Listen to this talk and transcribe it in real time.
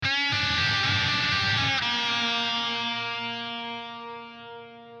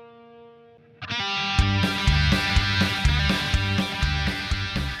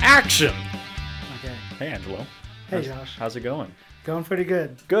action! Okay. Hey, Angelo. Hey, Josh. How's it going? Going pretty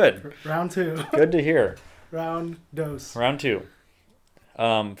good. Good. Round two. Good to hear. Round dos. Round two.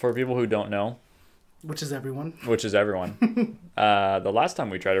 For people who don't know, Which is everyone. which is everyone, the last time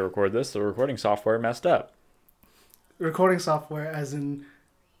we tried to record this, the recording software messed up. Recording software, as in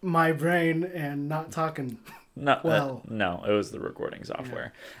my brain and not talking. No, no, it was the recording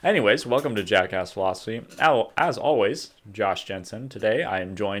software. Yeah. Anyways, welcome to Jackass Philosophy. As always, Josh Jensen. Today, I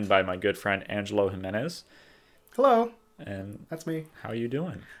am joined by my good friend Angelo Jimenez. Hello. And that's me. How are you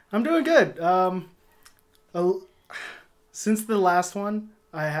doing? I'm doing good. Since the last one,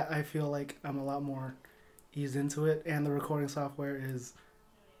 I feel like I'm a lot more eased into it, and the recording software is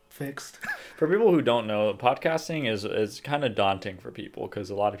fixed. For people who don't know, podcasting is kind of daunting for people because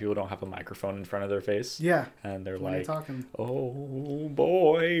a lot of people don't have a microphone in front of their face. Yeah. And they're when like, you're talking. "Oh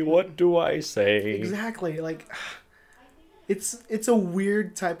boy, what do I say?" Exactly. Like, it's a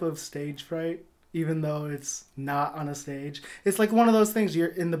weird type of stage fright, even though it's not on a stage. It's like one of those things you're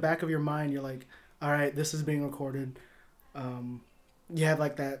in the back of your mind. You're like, all right, this is being recorded. You have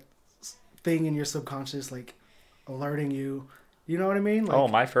like that thing in your subconscious, like alerting you. You know what I mean?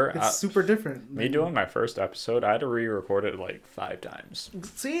 Like, my first. It's super different. Me doing my first episode, I had to re-record it like 5 times.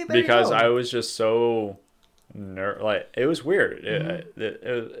 See, there because you go. I was just so it was weird.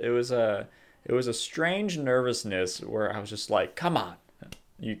 Mm-hmm. It was a strange nervousness where I was just like, "Come on."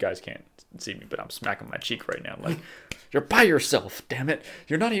 You guys can't see me, but I'm smacking my cheek right now. Like, you're by yourself, damn it.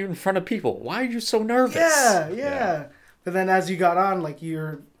 You're not even in front of people. Why are you so nervous? Yeah. But then as you got on, like,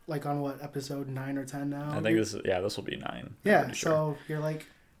 you're like on what, episode 9 or 10 now? I think this will be 9. Yeah, so you're like,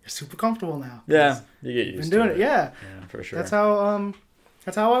 you're super comfortable now. Yeah, you get used to it. Been doing it, yeah. Yeah, for sure. That's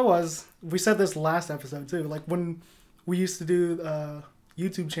how I was. We said this last episode too. Like when we used to do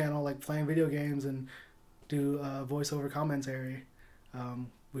YouTube channel, like playing video games and do voiceover commentary.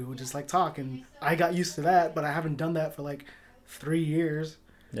 We would just like talk, and I got used to that, but I haven't done that for like 3 years.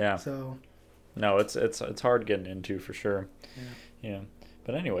 Yeah. So. No, it's hard getting into for sure. Yeah.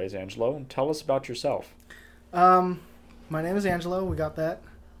 But anyways, Angelo, tell us about yourself. My name is Angelo. We got that.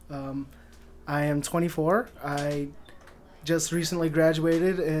 I am 24. I just recently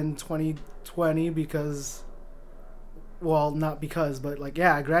graduated in 2020 because, well, not because, but like,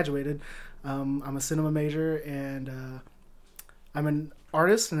 yeah, I graduated. I'm a cinema major, and I'm an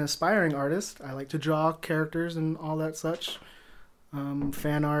artist, an aspiring artist. I like to draw characters and all that such.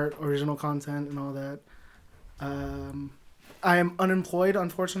 Fan art, original content, and all that. I am unemployed,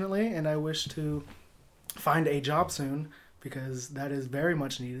 unfortunately, and I wish to find a job soon because that is very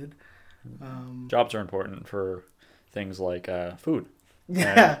much needed. Jobs are important for things like food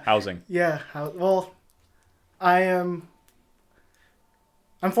and housing. Yeah. Well, I'm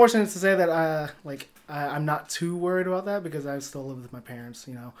fortunate to say that I'm not too worried about that because I still live with my parents,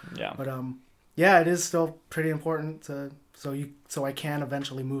 you know. Yeah. But yeah, it is still pretty important so I can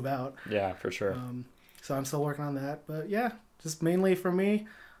eventually move out. Yeah, for sure. So I'm still working on that, but yeah, just mainly for me,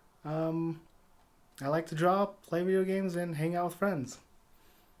 I like to draw, play video games, and hang out with friends.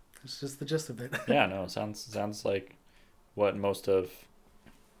 It's just the gist of it. Yeah, no, sounds like what most of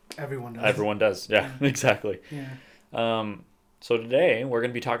everyone does. Yeah, exactly. Yeah. So today we're going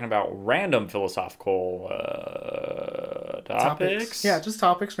to be talking about random philosophical topics. Yeah, just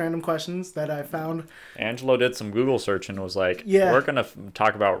topics, random questions that I found. Angelo did some Google search and was like, yeah. We're going to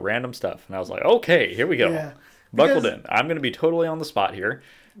talk about random stuff. And I was like, okay, here we go. Yeah. Buckled in. I'm going to be totally on the spot here.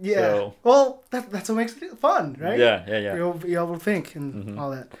 Yeah. So, well, that's what makes it fun, right? Yeah. You're able to think and all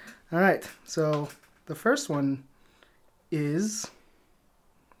that. All right. So the first one is...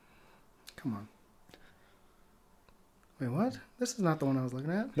 Come on. Wait, what? This is not the one I was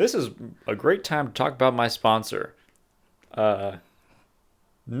looking at. This is a great time to talk about my sponsor. No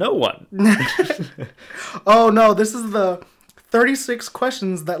one. Oh, no. This is the 36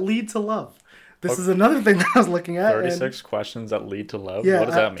 questions that lead to love. This is another thing that I was looking at. 36 questions that lead to love? Yeah, what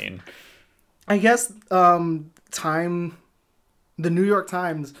does that mean? I guess the New York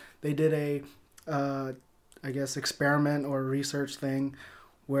Times, they did a, experiment or research thing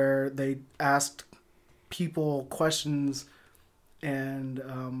where they asked people questions and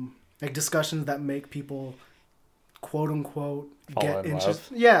like discussions that make people quote unquote get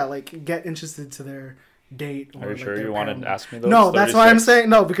interested. Yeah, like get interested to their date. Or are you like sure you wanted to ask me those? No, 36? that's why I'm saying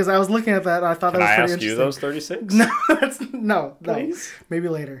no, because I was looking at that and I thought Can that was I pretty ask interesting. you those 36? No, Please? Maybe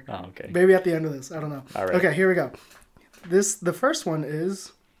later. Oh, okay. Maybe at the end of this. I don't know. All right. Okay, here we go. The first one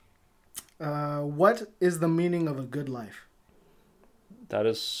is, what is the meaning of a good life? That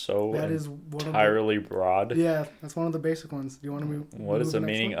is so one entirely broad. Yeah, that's one of the basic ones. Do you want to move? What is the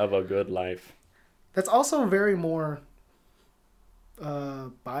meaning of a good life? That's also very more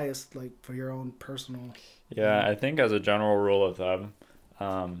biased, like for your own personal. Yeah, I think as a general rule of thumb,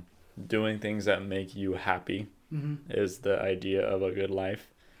 um, doing things that make you happy Mm-hmm. is the idea of a good life.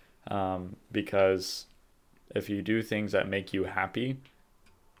 Because if you do things that make you happy,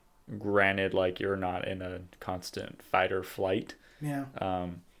 granted, like you're not in a constant fight or flight, Yeah.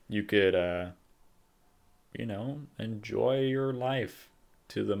 you could, enjoy your life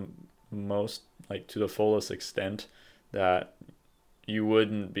to the most, like to the fullest extent that you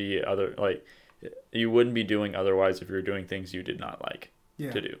wouldn't be you wouldn't be doing otherwise if you're doing things you did not like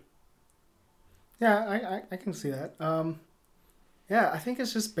Yeah. to do. Yeah, I can see that. Yeah, I think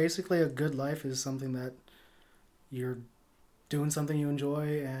it's just basically a good life is something that you're doing something you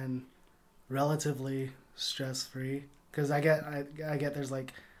enjoy and relatively stress free. Because I get there's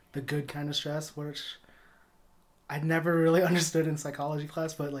like the good kind of stress, which I never really understood in psychology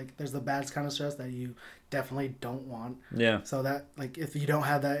class, but like there's the bad kind of stress that you definitely don't want. Yeah. So that like if you don't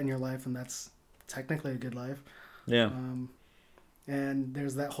have that in your life, and that's technically a good life. Yeah. And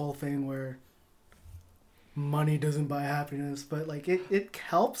there's that whole thing where money doesn't buy happiness, but like it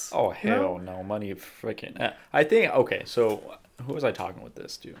helps. Oh, you know? hell no. Money freaking. I think, okay, so who was I talking with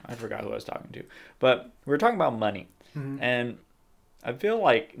this to? I forgot who I was talking to. But we were talking about money. Mm-hmm. And I feel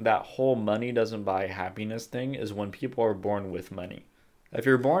like that whole money doesn't buy happiness thing is when people are born with money. If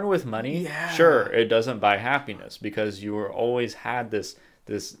you're born with money, Yeah. sure, it doesn't buy happiness because you were always had this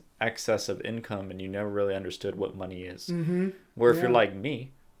excess of income and you never really understood what money is. Mm-hmm. Where if Yeah. you're like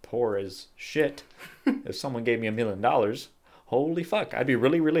me, poor as shit, if someone gave me $1 million, holy fuck, I'd be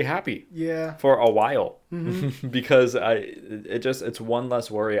really, really happy Yeah. for a while. Mm-hmm. Because it's one less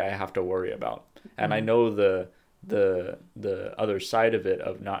worry I have to worry about. And I Mm-hmm. know the other side of it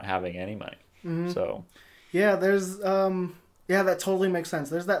of not having any money. Mm-hmm. So Yeah, there's yeah, that totally makes sense.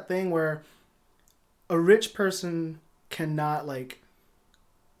 There's that thing where a rich person cannot like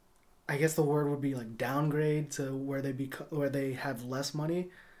I guess the word would be like downgrade to where they have less money.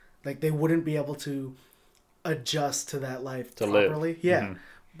 Like they wouldn't be able to adjust to that life to live. properly. Yeah. Mhm.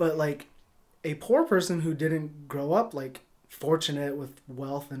 But like a poor person who didn't grow up like fortunate with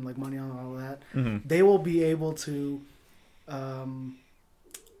wealth and like money and all that, Mhm. they will be able to um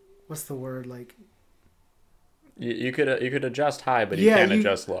what's the word like You could adjust high, but you Yeah, can't you-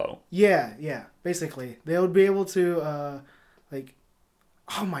 adjust low. yeah, basically. They would be able to like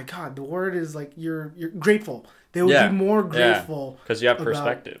oh my god, the word is like you're grateful. They would Yeah, be more yeah. grateful Because you have about-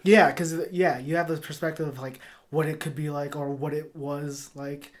 perspective. Yeah, cuz yeah, you have the perspective of like what it could be like or what it was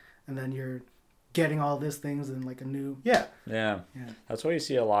like and then you're getting all these things in like a new Yeah. Yeah. That's why you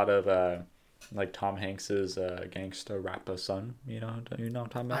see a lot of like Tom Hanks's gangster rapper son. You know what I'm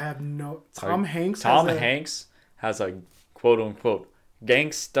talking I about? have no Tom Hanks Tom has a, Hanks has a quote unquote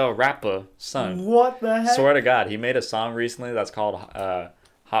gangsta rapper son. What the heck? Swear to God, he made a song recently that's called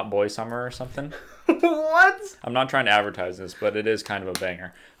Hot Boy Summer or something. What? I'm not trying to advertise this, but it is kind of a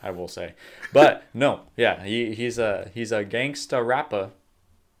banger, I will say. But no, yeah, he's a gangsta rapper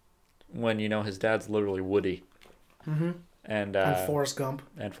when his dad's literally Woody. Mm-hmm. And Forrest Gump.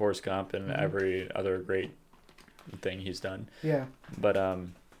 and Forrest Gump and every other great thing he's done. Yeah. But I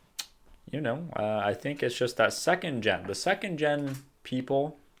think it's just that second gen. The second gen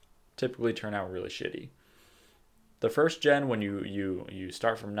people typically turn out really shitty. The first gen, when you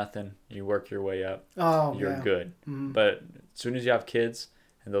start from nothing, you work your way up, Oh, you're yeah. good. Mhm. But as soon as you have kids,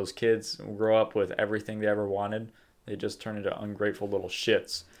 and those kids grow up with everything they ever wanted, they just turn into ungrateful little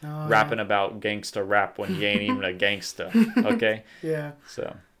shits, Oh, rapping about gangsta rap when he ain't even a gangsta. Okay, Yeah.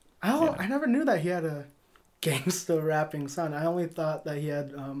 so I never knew that he had a gangsta rapping son. I only thought that he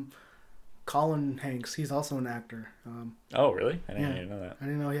had Colin Hanks. He's also an actor. oh really? I didn't Yeah. even know that. I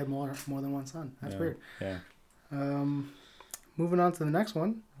didn't know he had more than one son. That's Yeah. weird. Yeah. Moving on to the next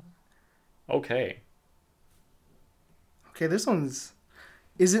one. Okay. Okay, this one's.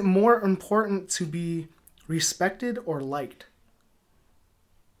 Is it more important to be respected or liked?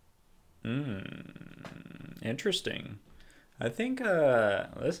 Interesting. I think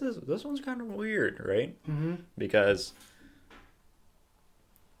this one's kind of weird, right? Mm-hmm. Because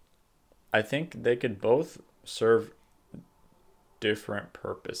I think they could both serve different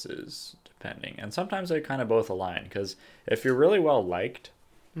purposes depending, and sometimes they kind of both align. Because if you're really well liked,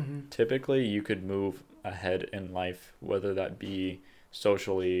 Mm-hmm. typically you could move ahead in life, whether that be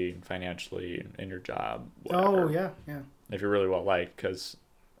socially, financially, in your job, whatever. Oh yeah, yeah. If you're really well liked, because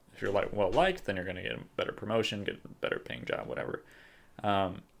if you're well liked, then you're going to get a better promotion, get a better paying job, whatever.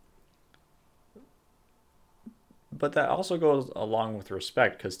 But that also goes along with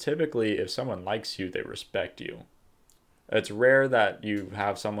respect, because typically if someone likes you, they respect you. It's rare that you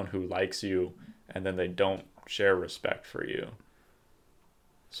have someone who likes you and then they don't share respect for you.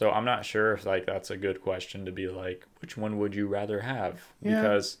 So I'm not sure if like that's a good question to be like, which one would you rather have? Yeah.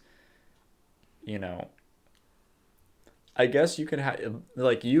 Because, you know, I guess you could have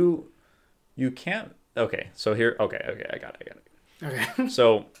like you can't. Okay, so here. Okay, I got it. Okay.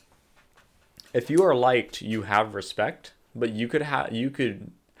 So if you are liked, you have respect, but you could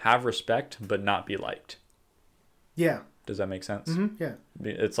have respect but not be liked. Yeah. Does that make sense? Yeah.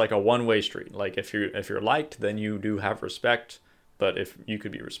 It's like a one-way street. Like if you're liked, then you do have respect, but if you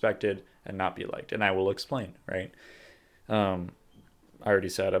could be respected and not be liked, and I will explain, right? I already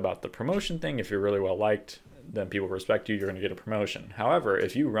said about the promotion thing. If you're really well liked, then people respect you, you're going to get a promotion. However,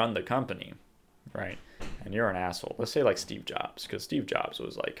 if you run the company, right, and you're an asshole, let's say like Steve Jobs, because Steve Jobs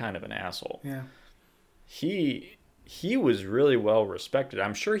was like kind of an asshole. Yeah. He was really well respected.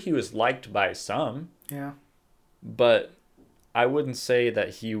 I'm sure he was liked by some, Yeah. but I wouldn't say that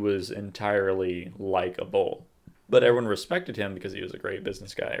he was entirely likable. But everyone respected him because he was a great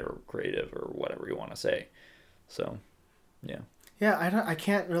business guy or creative or whatever you want to say. So, yeah. Yeah, I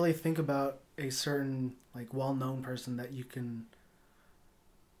can't really think about a certain like well-known person that you can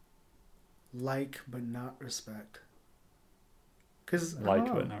like but not respect. Cuz Like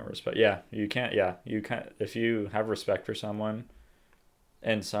but not respect. Yeah, you can't. Yeah, you can't. If you have respect for someone,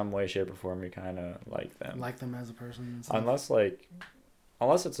 in some way, shape, or form, you kind of like them. Like them as a person. And stuff.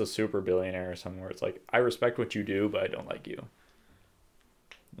 Unless it's a super billionaire or somewhere, it's like I respect what you do, but I don't like you.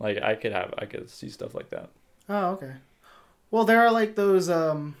 Like I could see stuff like that. Oh, okay. Well, there are like those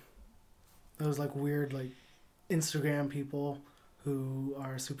like weird like Instagram people who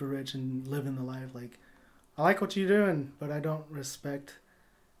are super rich and living the life. Like, I like what you're doing, but I don't respect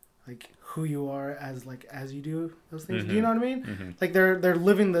like who you are as you do those things. Do you know what I mean? Mm-hmm. Like they're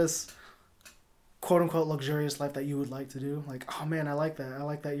living this quote unquote luxurious life that you would like to do. Like, oh man, I like that. I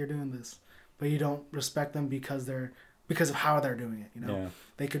like that you're doing this, but you don't respect them because of how they're doing it. You know, Yeah.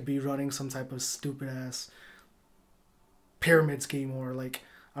 They could be running some type of stupid ass pyramid scheme or like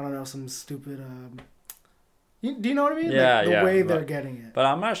I don't know some stupid. Do you know what I mean? Yeah, like the yeah, way but- they're getting it. But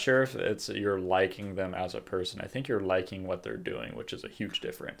I'm not sure if it's you're liking them as a person. I think you're liking what they're doing, which is a huge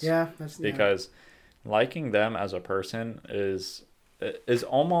difference. Yeah, that's Because liking them as a person is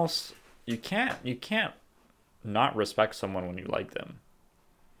almost you can't not respect someone when you like them,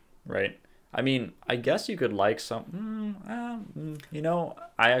 right? I mean, I guess you could like I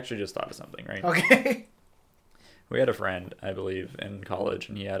actually just thought of something, right? Okay. We had a friend, I believe, in college,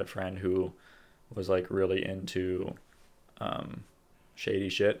 and he had a friend who was like really into shady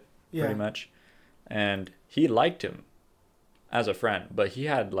shit, Yeah. pretty much. And he liked him as a friend, but he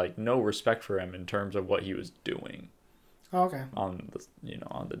had like no respect for him in terms of what he was doing Oh, okay. on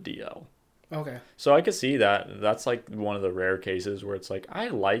the DL. Okay. So I could see that. That's like one of the rare cases where it's like, I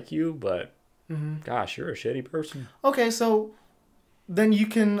like you, but gosh, you're a shitty person. Okay, so then you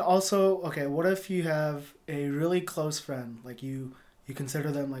can also what if you have a really close friend, like you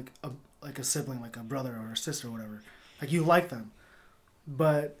consider them like a sibling, like a brother or a sister or whatever. Like you like them.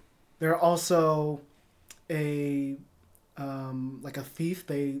 But they're also a like a thief,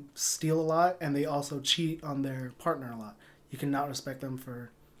 they steal a lot and they also cheat on their partner a lot. You cannot respect them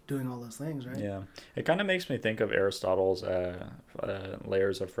for doing all those things, right? Yeah. It kind of makes me think of Aristotle's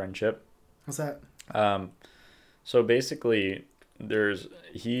layers of friendship. What's that? So basically,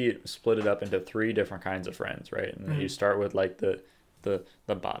 he split it up into 3 different kinds of friends, right? And then you start with like the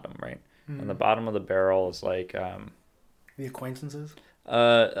bottom, right? And the bottom of the barrel is like The acquaintances?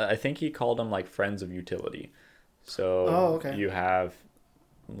 I think he called them like friends of utility. So okay. you have,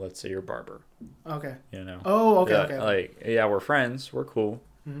 let's say, your barber. Okay. You know. Oh, okay, Yeah, okay. Like we're friends, we're cool,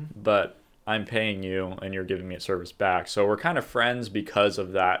 but I'm paying you and you're giving me a service back. So we're kind of friends because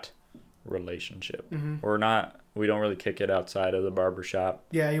of that relationship. We don't really kick it outside of the barber shop.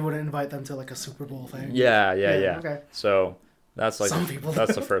 Yeah, you wouldn't invite them to like a Super Bowl thing. Yeah. Okay. So that's like Some people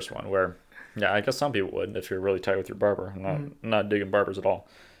that's do. the first one where, yeah, I guess some people would if you're really tight with your barber. I'm not digging barbers at all,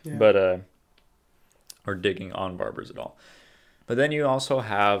 Yeah. but or digging on barbers at all. But then you also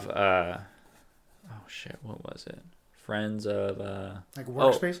have oh shit, what was it? Friends of Like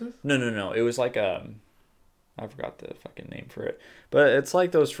workspaces? No. It was like I forgot the fucking name for it. But it's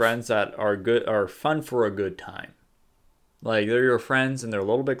like those friends that are fun for a good time. Like they're your friends and they're a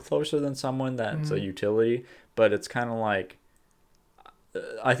little bit closer than someone that's a utility, but it's kind of like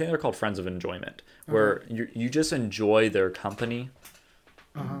I think they're called friends of enjoyment, where you just enjoy their company,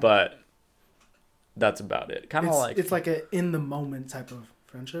 but that's about it. Kind of like it's like a in the moment type of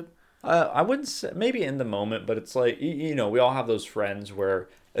friendship. I wouldn't say maybe in the moment, but it's like we all have those friends where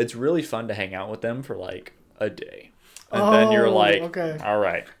it's really fun to hang out with them for like a day, and then you're like, okay. all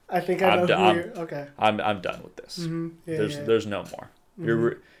right, I think I know who you're. Okay. I'm done with this. Yeah, There's no more.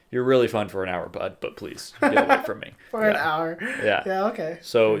 You're really fun for an hour, bud, but please get away from me. For an hour. Yeah. Yeah. Okay.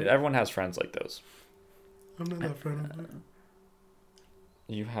 So everyone has friends like those. I'm not that friend of mine.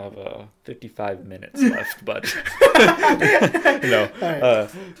 You have 55 minutes left, bud. No.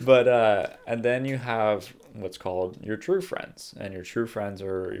 Alright. And then you have what's called your true friends, and your true friends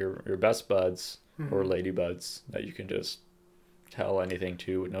are your best buds or lady buds that you can just tell anything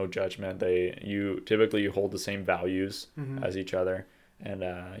to with no judgment. You typically hold the same values as each other, and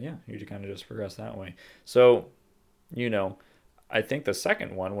you kind of just progress that way. So, I think the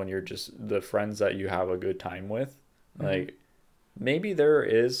second one, when you're just the friends that you have a good time with, like maybe there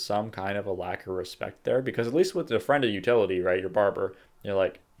is some kind of a lack of respect there, because at least with the friend of utility, right, your barber, you're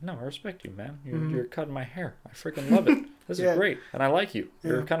like, no, I respect you, man. You're cutting my hair. I freaking love it. This is great, and I like you.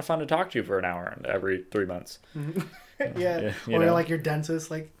 You're kind of fun to talk to for an hour every 3 months. Yeah. Or like your dentist,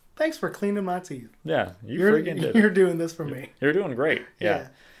 like, thanks for cleaning my teeth. Yeah, you're doing this for me. You're doing great. Yeah.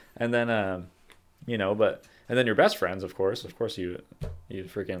 And then and then your best friends, of course you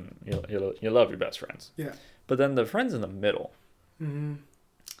freaking you love your best friends. Yeah. But then the friends in the middle.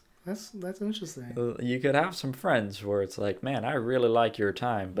 That's interesting. You could have some friends where it's like, man, I really like your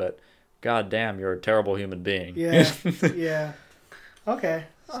time, but god damn, you're a terrible human being. Yeah. Yeah. Okay.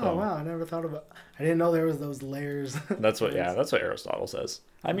 So, oh wow, I never thought about. I didn't know there was those layers. That's what Aristotle says.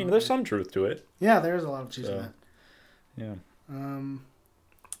 I mean, there's some truth to it. Yeah, there's a lot of truth to that. Yeah.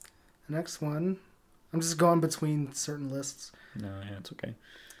 Next one. I'm just going between certain lists. No, yeah, it's okay.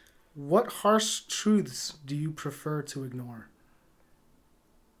 What harsh truths do you prefer to ignore?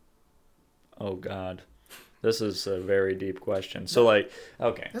 Oh God, this is a very deep question. So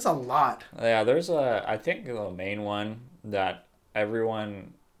okay. That's a lot. Yeah, I think the main one that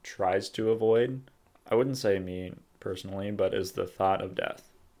everyone tries to avoid, I wouldn't say me personally, but is the thought of death.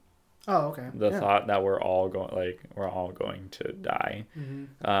 Oh, okay. The thought that we're all going to die.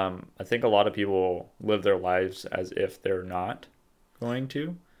 I think a lot of people live their lives as if they're not going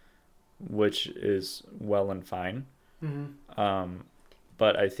to, which is well and fine.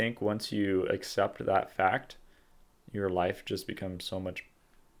 But I think once you accept that fact, your life just becomes so much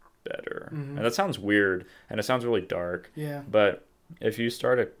better. And that sounds weird, and it sounds really dark. Yeah. But if you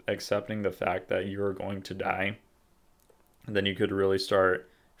start accepting the fact that you're going to die, then you could really start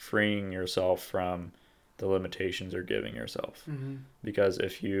freeing yourself from the limitations you're giving yourself. Because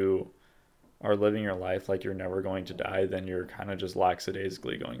if you are living your life like you're never going to die, then you're kind of just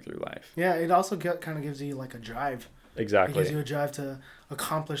lackadaisically going through life. Yeah, it also kind of gives you like a drive. Exactly. It gives you a drive to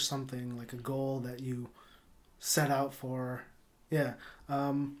accomplish something, like a goal that you set out for. Yeah.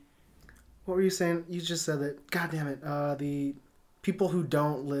 What were you saying? You just said that, God damn it, the people who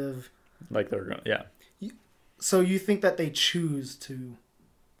don't live... Like they're going... Yeah. So you think that they choose to...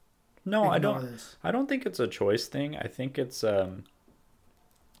 No, I don't. This? I don't think it's a choice thing. I think it's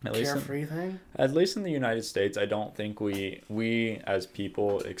carefree thing. At least in the United States, I don't think we as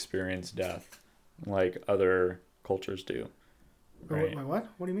people experience death like other cultures do. Right? What?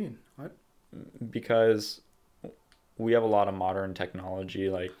 What do you mean? What? Because we have a lot of modern technology.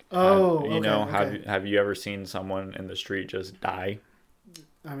 Like, have you ever seen someone in the street just die?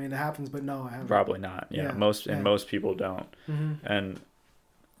 I mean, it happens, but no, I haven't. Probably not. Yeah, most people don't. And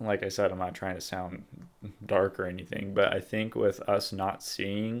like I said, I'm not trying to sound dark or anything, but I think with us not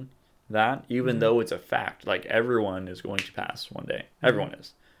seeing that, even though it's a fact, like everyone is going to pass one day. Everyone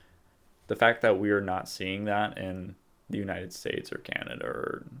is. The fact that we are not seeing that in the United States or Canada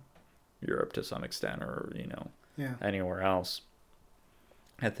or Europe to some extent, or anywhere else,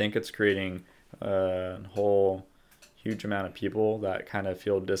 I think it's creating a whole huge amount of people that kind of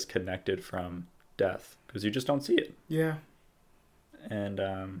feel disconnected from death because you just don't see it. Yeah. And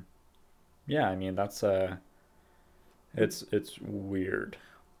I mean that's it's weird.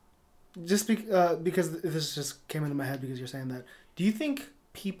 Just because this just came into my head because you're saying that. Do you think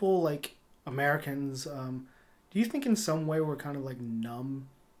people like Americans, do you think in some way we're kind of like numb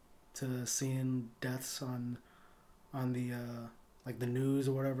to seeing deaths on the like the news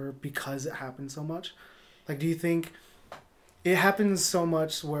or whatever because it happens so much? Like, do you think it happens so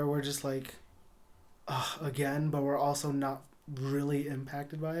much where we're just like, again, but we're also not really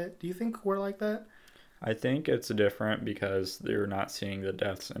impacted by it? Do you think we're like that? I think it's different because they're not seeing the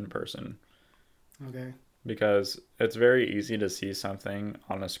deaths in person. Okay. Because it's very easy to see something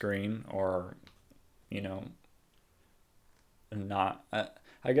on a screen or, not,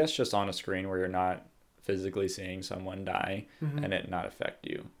 I guess just on a screen where you're not physically seeing someone die and it not affect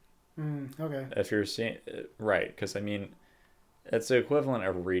you. Okay. If you're seeing, right, because I mean, it's the equivalent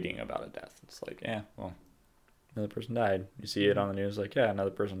of reading about a death. It's like, yeah, well, another person died. You see it on the news, like, yeah,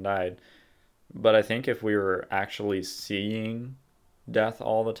 another person died. But I think if we were actually seeing death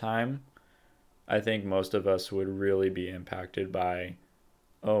all the time, I think most of us would really be impacted by,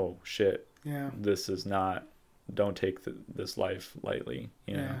 oh shit, Yeah. this is not, don't take this life lightly,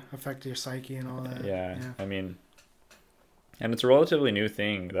 you know? Yeah. Affect your psyche and all that. Yeah. Yeah. I mean, and it's a relatively new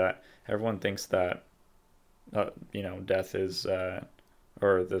thing that everyone thinks that, death is,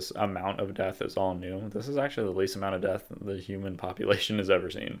 or this amount of death is all new. This is actually the least amount of death the human population has ever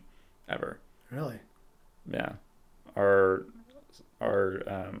seen, ever. Really? Yeah. Our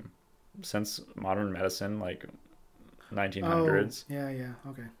since modern medicine, like 1900s, Oh, yeah.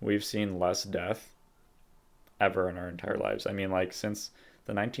 Okay. we've seen less death ever in our entire lives. I mean, like since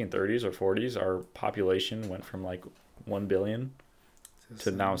the 1930s or 40s, our population went from like 1 billion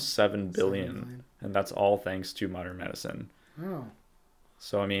to now 7 billion, and that's all thanks to modern medicine. Oh.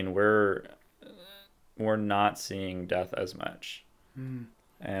 So I mean, we're not seeing death as much,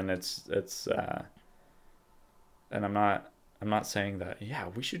 and it's and I'm not saying that, yeah,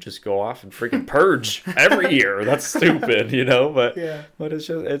 we should just go off and freaking purge every year. That's stupid, but Yeah. but it's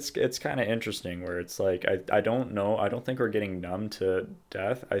just it's kind of interesting where it's like I don't know, I don't think we're getting numb to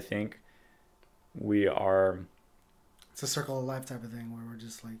death. I think we are. It's a circle of life type of thing where we're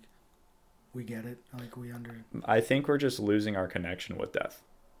just like, we get it, like we under. I think we're just losing our connection with death.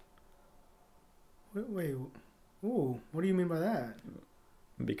 Wait. Ooh, what do you mean by that?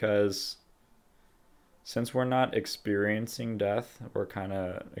 Because since we're not experiencing death, we're kind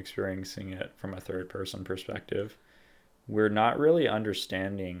of experiencing it from a third person perspective. We're not really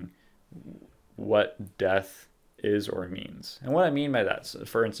understanding what death is or means. And what I mean by that, so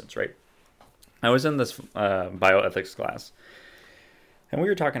for instance, right? I was in this bioethics class, and we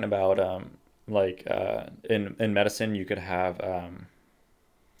were talking about in medicine you could have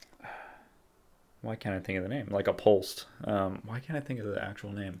why can't I think of the name? Like a pulsed. Why can't I think of the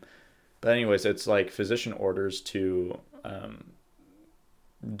actual name? But anyways, it's like physician orders to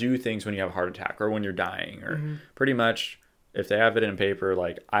do things when you have a heart attack or when you're dying, or pretty much if they have it in paper,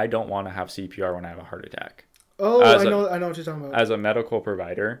 like I don't want to have CPR when I have a heart attack. Oh, I know what you're talking about. As a medical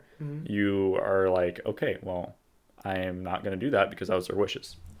provider, you are like, okay, well, I am not going to do that because that was their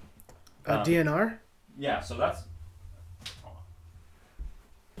wishes. DNR? Yeah, so that's...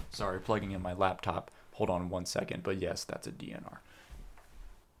 Sorry, plugging in my laptop. Hold on 1 second, but yes, that's a DNR.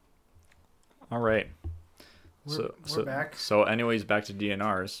 All right. We're back. So anyways, back to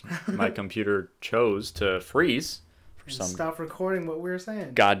DNRs. My computer chose to freeze for some Stop recording what we were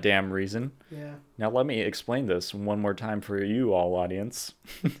saying. goddamn reason. Yeah. Now let me explain this one more time for you all, audience.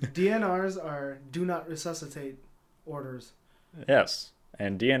 DNRs are do not resuscitate orders. Yes,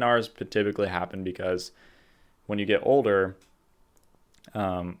 and DNRs typically happen because when you get older,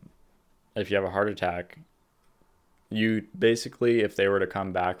 if you have a heart attack, you basically, if they were to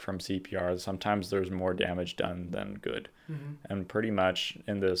come back from CPR, sometimes there's more damage done than good. And pretty much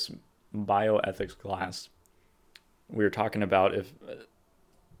in this bioethics class, we were talking about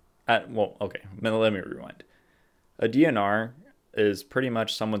let me rewind. A DNR is pretty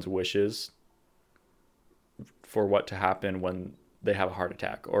much someone's wishes for what to happen when they have a heart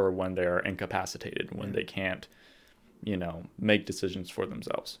attack or when they're incapacitated, when they can't, make decisions for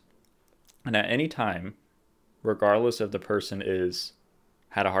themselves. And at any time, regardless if the person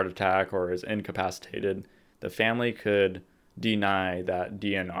had a heart attack or is incapacitated, the family could deny that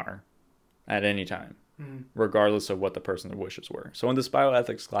DNR at any time, regardless of what the person's wishes were. So in this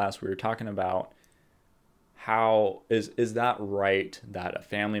bioethics class, we were talking about how is that right that a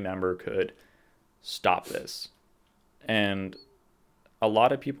family member could stop this? And a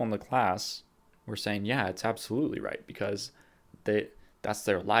lot of people in the class were saying, yeah, it's absolutely right, because that's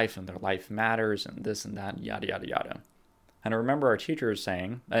their life and their life matters and this and that, yada, yada, yada. And I remember our teachers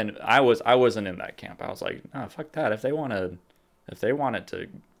saying, and I wasn't in that camp. I was like, no, fuck that. If they want it to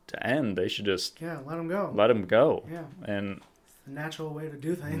end, they should just let them go. Let them go. Yeah. And it's the natural way to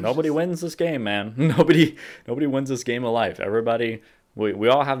do things. Nobody wins this game, man. Nobody wins this game of life. Everybody, we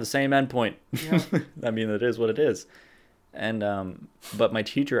all have the same endpoint. Yeah. I mean, it is what it is. And but my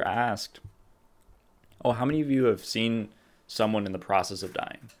teacher asked, "Oh, how many of you have seen someone in the process of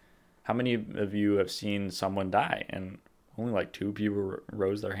dying? How many of you have seen someone die?" And only like 2 people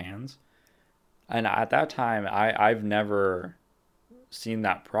rose their hands. And at that time, I've never seen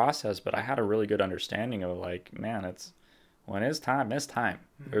that process, but I had a really good understanding of like, man, it's when it's time, it's time.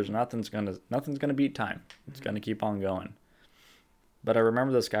 There's nothing's gonna beat time. It's gonna keep on going. But I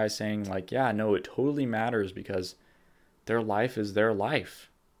remember this guy saying like, yeah, no, it totally matters because their life is their life.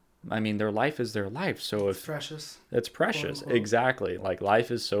 I mean, their life is their life. So if it's precious, quote, unquote. Exactly. Like life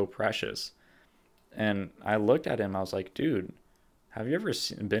is so precious. And I looked at him, I was like, dude, have you ever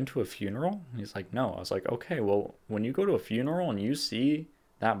been to a funeral? And he's like, no. I was like, okay, well, when you go to a funeral and you see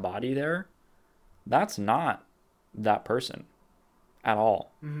that body there, that's not that person at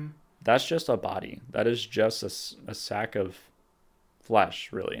all. Mm-hmm. That's just a body. That is just a sack of flesh,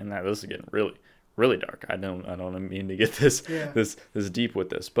 really. And this is getting really, really dark. I don't mean to get this Yeah. this deep with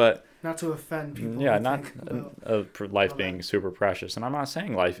this, but Not to offend people. yeah, I not think, life being super precious. And I'm not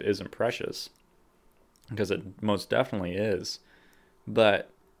saying life isn't precious, because it most definitely is. But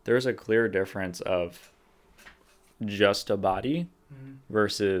there's a clear difference of just a body mm-hmm.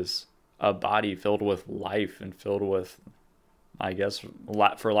 versus a body filled with life and filled with, I guess,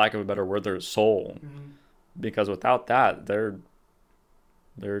 for lack of a better word, their soul. Mm-hmm. Because without that, they're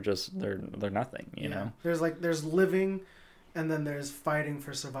nothing, you know. There's living, and then there's fighting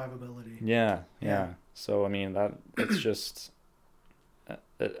for survivability. Yeah. So I mean it's just,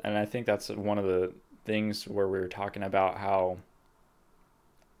 and I think that's one of the things where we were talking about how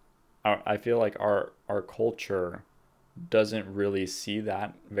I feel like our culture doesn't really see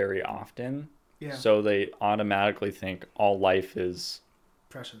that very often. Yeah. So they automatically think all life is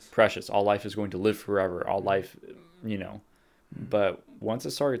precious. All life is going to live forever. All life, you know. Mm-hmm. But once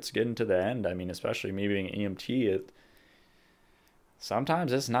it starts getting to the end, I mean, especially me being EMT,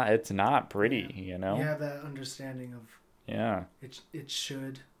 sometimes it's not pretty, you know. You have that understanding of it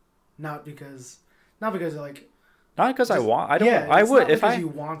should, not because like. Not because I want. I don't. Yeah, I would if you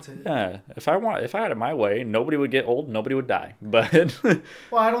want it. Yeah, if I had it my way, nobody would get old, nobody would die. But well,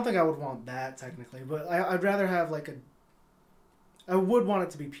 I don't think I would want that technically, but I'd rather have I would want it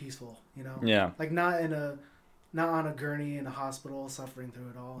to be peaceful, you know. Yeah. Like not on a gurney in a hospital suffering through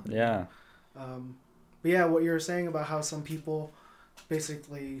it all. Yeah. But yeah, what you were saying about how some people,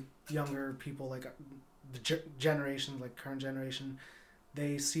 basically younger people like the generation, like current generation,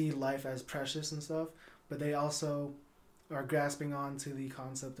 they see life as precious and stuff. But they also are grasping on to the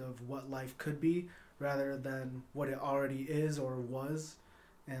concept of what life could be rather than what it already is or was.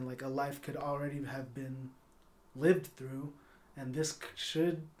 And like a life could already have been lived through. And this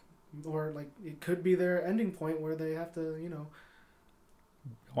should, or like it could be their ending point where they have to, you know,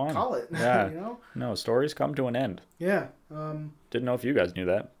 call it. Yeah. You know? No, stories come to an end. Yeah. Didn't know if you guys knew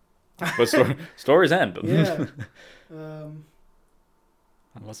that. But stories end. Yeah.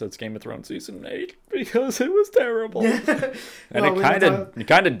 Unless it's Game of Thrones season 8, because it was terrible. Yeah. And it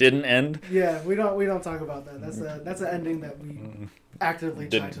kind of didn't end. Yeah, we don't talk about that. That's an ending that we actively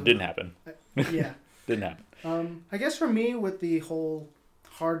didn't happen. Yeah. Didn't happen. I guess for me, with the whole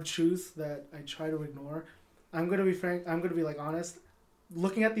hard truth that I try to ignore, I'm gonna be frank. I'm gonna be like honest.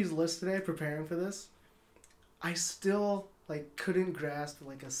 Looking at these lists today, preparing for this, I still like couldn't grasp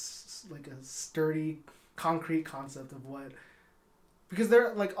like a sturdy, concrete concept of what. Because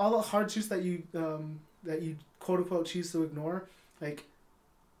they're like all the hard truths that you quote unquote choose to ignore, like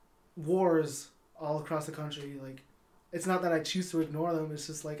wars all across the country. Like, it's not that I choose to ignore them. It's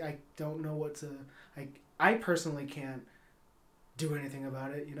just like I don't know what to. I personally can't do anything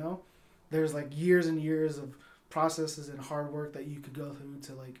about it. You know, there's like years and years of processes and hard work that you could go through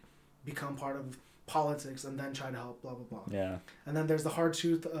to like become part of politics and then try to help. Blah blah blah. Yeah. And then there's the hard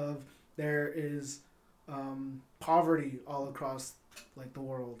truth of there is poverty all across like the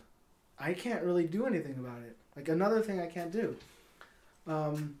world. I can't really do anything about it. Like another thing I can't do.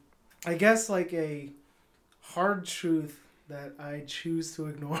 I guess like a hard truth that I choose to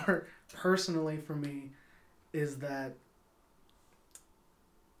ignore personally for me is that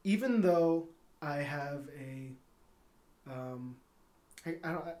even though I have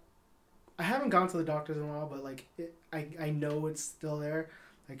I haven't gone to the doctors in a while, but like I know it's still there,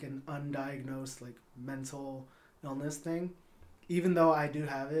 like an undiagnosed like mental illness thing. Even though I do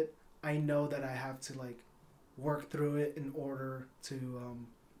have it, I know that I have to like work through it in order to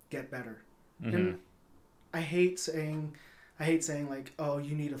get better. Mm-hmm. And I hate saying like, oh,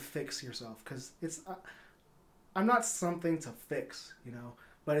 you need to fix yourself, because I'm not something to fix, you know,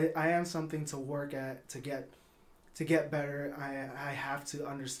 but I am something to work at to get better. I have to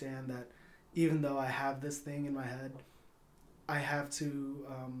understand that even though I have this thing in my head, I have to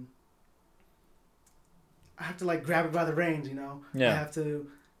like grab it by the reins, you know. Yeah. I have to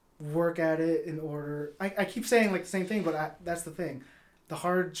work at it in order. I keep saying like the same thing, but that's the thing. The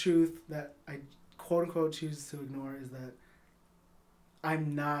hard truth that I quote unquote choose to ignore is that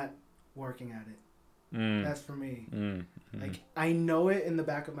I'm not working at it. That's for me. Like I know it in the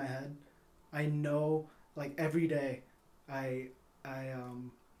back of my head. I know like every day I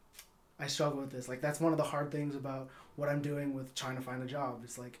struggle with this. Like that's one of the hard things about what I'm doing with trying to find a job.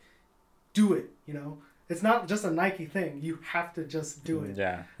 It's like, do it, you know. It's not just a Nike thing. You have to just do it.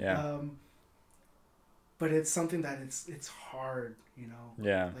 Yeah. but it's something that it's hard, you know.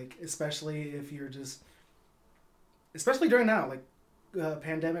 Yeah. Like especially if you're just, especially during now, like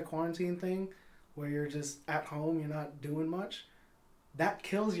pandemic quarantine thing, where you're just at home, you're not doing much. That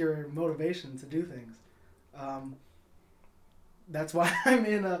kills your motivation to do things. That's why I'm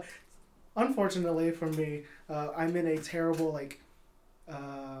in a, unfortunately for me, I'm in a terrible like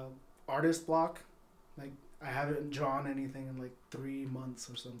artist block. Like I haven't drawn anything in like 3 months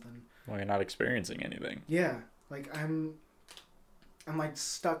or something. Well, you're not experiencing anything. Yeah, like I'm like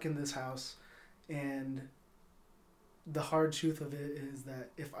stuck in this house, and the hard truth of it is that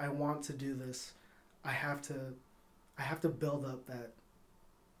if I want to do this, I have to build up that.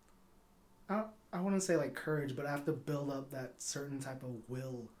 I wouldn't say like courage, but I have to build up that certain type of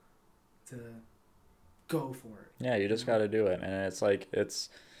will to go for it. Yeah, you just got to do it, and it's like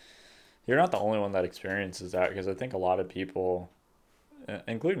you're not the only one that experiences that, because I think a lot of people,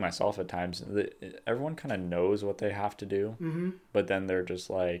 including myself at times, everyone kind of knows what they have to do, but then they're just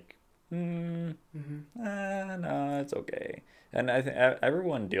like, no, it's okay. And I think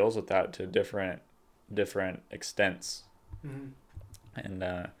everyone deals with that to different extents. And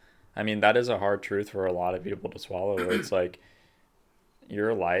I mean, that is a hard truth for a lot of people to swallow, where it's like,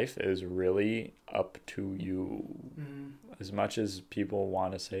 your life is really up to you. As much as people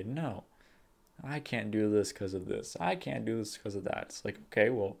want to say, no, I can't do this because of this, I can't do this because of that. It's like,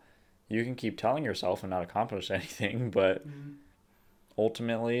 okay, well, you can keep telling yourself and not accomplish anything, but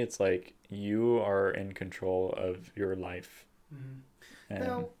ultimately it's like you are in control of your life.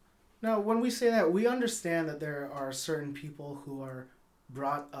 And now, when we say that, we understand that there are certain people who are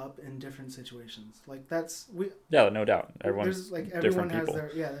brought up in different situations. Like yeah, no doubt. Everyone has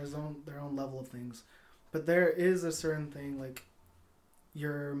their own level of things, but there is a certain thing like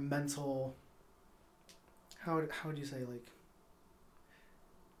your mental. How would you say, like,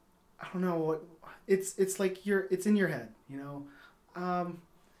 I don't know what it's like it's in your head, you know.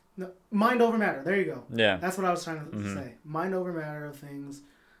 No, mind over matter. There you go. Yeah, that's what I was trying to say. Mind over matter of things.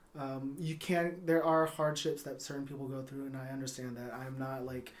 There are hardships that certain people go through, and I understand that. I'm not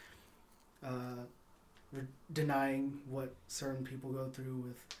like denying what certain people go through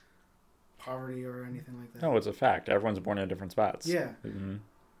with poverty or anything like that. No, it's a fact. Everyone's born in different spots. Yeah.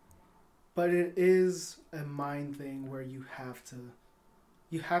 But it is a mind thing where you have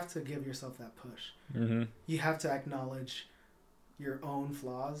to give yourself that push. You have to acknowledge your own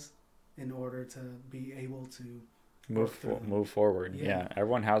flaws in order to be able to move forward. Yeah,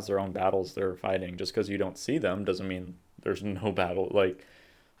 everyone has their own battles they're fighting. Just because you don't see them doesn't mean there's no battle. Like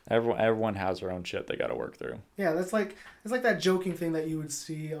everyone has their own shit they got to work through. Yeah, it's like that joking thing that you would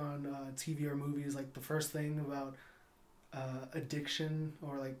see on TV or movies. Like the first thing about addiction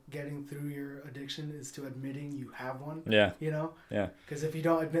or like getting through your addiction is to admitting you have one. Yeah. You know. Yeah. Because if you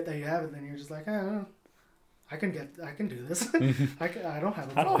don't admit that you have it, then you're just like, I can do this. I don't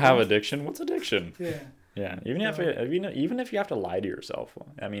have. I don't have addiction. What's addiction? Yeah. Yeah. Even if you have to lie to yourself.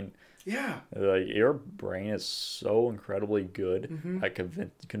 I mean. Yeah. Like your brain is so incredibly good at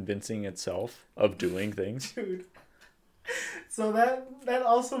convincing itself of doing things. Dude. So that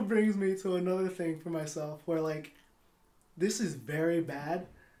also brings me to another thing for myself where like this is very bad.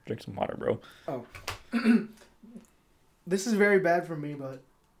 Drink some water, bro. Oh. This is very bad for me, but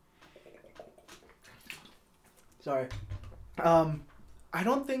sorry. I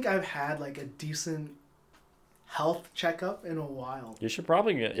don't think I've had like a decent health checkup in a while. You should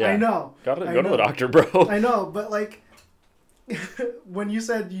probably get. Yeah. I know. Go to the doctor, bro. I know, but like when you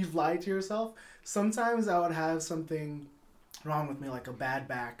said you lied to yourself, sometimes I would have something wrong with me, like a bad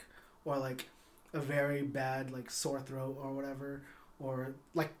back or like a very bad like sore throat or whatever, or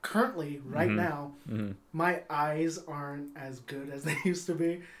like currently right now my eyes aren't as good as they used to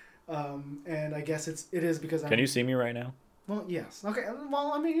be, and I guess it is because Can you see me right now? Well, yes. Okay.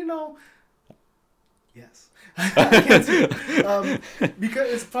 Well, I mean, you know. Yes. I can't see it. Because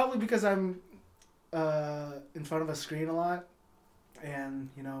it's probably because I'm in front of a screen a lot, and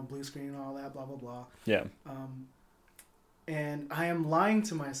you know, blue screen and all that, blah blah blah. Yeah. And I am lying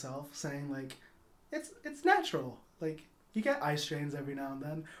to myself, saying like, it's natural. Like you get eye strains every now and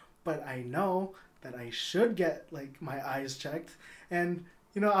then, but I know that I should get like my eyes checked. And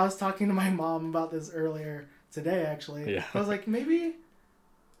you know, I was talking to my mom about this earlier today. Actually, yeah. I was like, maybe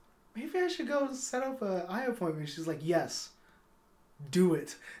I should go set up an eye appointment. She's like, yes, do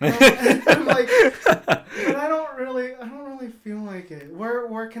it. And I'm like, but I don't really feel like it.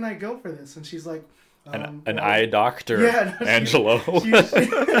 Where can I go for this? And she's like, an eye doctor. Yeah, no, Angelo.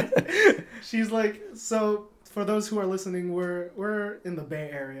 She's like, so for those who are listening, we're in the Bay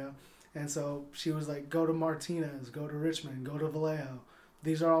Area, and so she was like, go to Martinez, go to Richmond, go to Vallejo.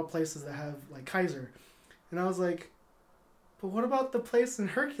 These are all places that have like Kaiser. And I was like, but what about the place in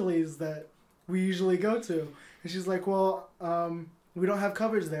Hercules that we usually go to? And she's like, well, we don't have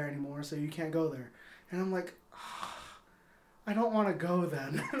coverage there anymore, so you can't go there. And I'm like, I don't want to go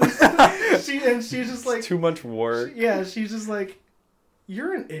then. She's just like... It's too much work. She's just like,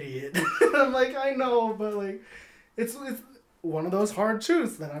 you're an idiot. I'm like, I know, but like, it's one of those hard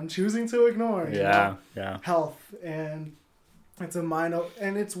truths that I'm choosing to ignore. Yeah, know? yeah. Health, and it's a mind...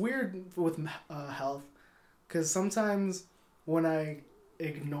 And it's weird with health, because sometimes when I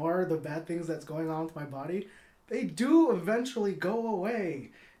ignore the bad things that's going on with my body, they do eventually go away.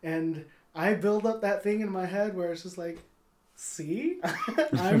 And I build up that thing in my head where it's just like, see?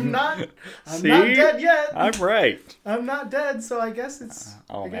 I'm not dead yet. I'm right. I'm not dead, so I guess it's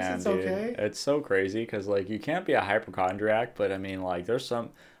dude. okay. It's so crazy because, like, you can't be a hypochondriac, but I mean, like, there's some...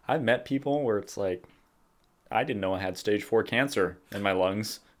 I've met people where it's like, I didn't know I had stage 4 cancer in my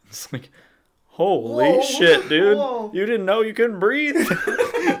lungs. It's like, holy shit, dude. Whoa. You didn't know you couldn't breathe?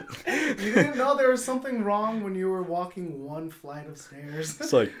 You didn't know there was something wrong when you were walking one flight of stairs.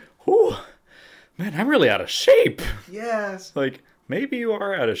 It's like, whew, man, I'm really out of shape. Yes. Like, maybe you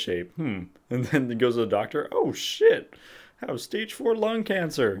are out of shape. And then he goes to the doctor. Oh, shit. I have stage 4 lung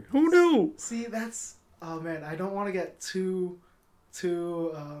cancer. Who knew? See, that's... Oh, man, I don't want to get too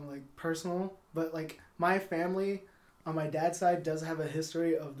like, personal. But, like, my family on my dad's side does have a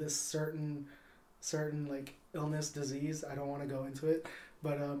history of this certain like, illness, disease. I don't want to go into it.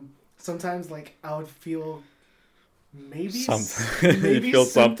 But, sometimes, like, I would feel... Maybe something. Maybe You feel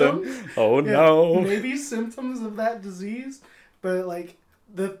symptoms. something? Oh, no. Maybe symptoms of that disease. But, like,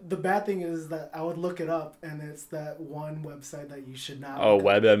 the bad thing is that I would look it up, and it's that one website that you should not... Oh,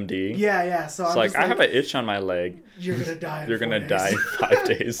 WebMD? Yeah. So it's I'm like, just I have an itch on my leg. You're going to die in You're 4 going to days. die in 5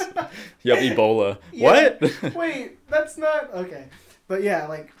 days. You have Ebola. Yeah. What? Wait, that's not... Okay. But, yeah,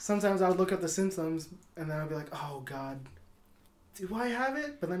 like, sometimes I would look up the symptoms, and then I'd be like, oh, God, do I have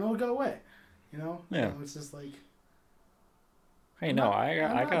it? But then it would go away, you know? Yeah. So it's just like... Hey, no, I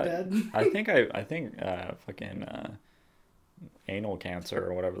got dead. I think fucking anal cancer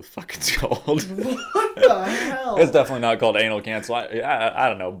or whatever the fuck it's called. What the hell? It's definitely not called anal cancer. I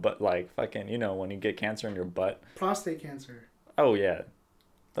don't know, but like fucking, you know, when you get cancer in your butt. Prostate cancer. Oh yeah,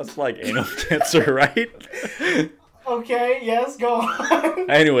 that's like anal cancer, right? Okay, yes, go on.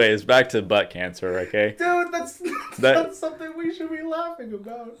 Anyways, back to butt cancer, okay? Dude, that's not something we should be laughing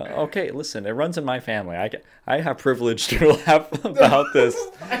about. Okay, listen, it runs in my family. I have privilege to laugh about this.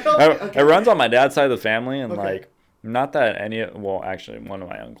 Okay. It runs on my dad's side of the family, and Okay. like, not that well, actually, one of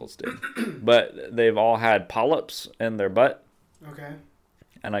my uncles did, but they've all had polyps in their butt, Okay.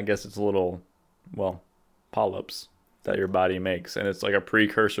 and I guess it's polyps that your body makes, and it's like a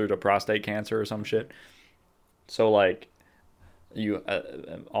precursor to prostate cancer or some shit. So like, you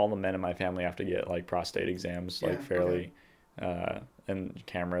all the men in my family have to get like prostate exams, like fairly, and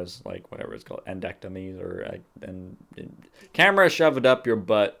cameras, like whatever it's called, endectomies or and camera shoved up your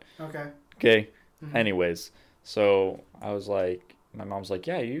butt. Okay. Okay. Mm-hmm. Anyways, so I was like, my mom's like,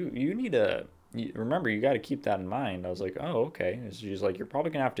 yeah, you need to remember, you got to keep that in mind. I was like, oh, okay. And she's like, you're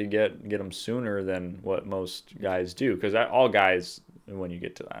probably gonna have to get them sooner than what most guys do, because all guys, when you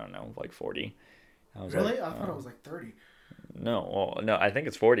get to, I don't know, like 40. I was really? like, I thought it was like 30. No, I think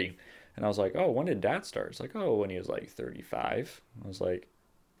it's 40. And I was like, oh, when did Dad start? It's like, oh, when he was like 35. I was like,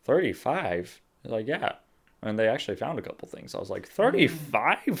 35? They're like, yeah. And they actually found a couple things. I was like,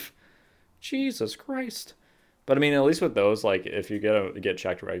 35? Jesus Christ. But I mean, at least with those, like, if you get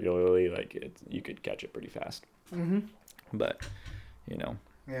checked regularly, like, you could catch it pretty fast. Mm-hmm. But, you know,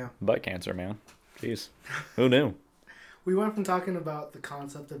 Yeah. butt cancer, man. Jeez. Who knew? We went from talking about the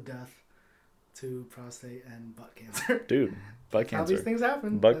concept of death to prostate and butt cancer. Dude, butt How cancer. these things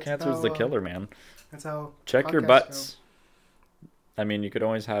happen. Butt cancer is the killer, man. That's how. Check your podcasts butts. I mean, you could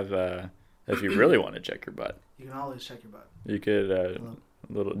always have, if you really want to check your butt, go. You can always check your butt. you could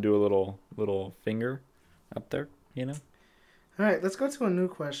do a little finger up there, you know? All right, let's go to a new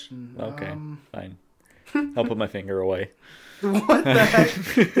question. Okay, fine. I'll put my finger away. What the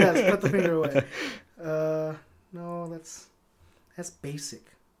heck? Yes, put the finger away. No, that's basic.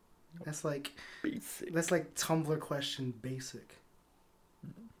 That's like Basic. That's like Tumblr question basic.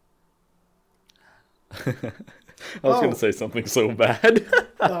 I was going to say something so bad.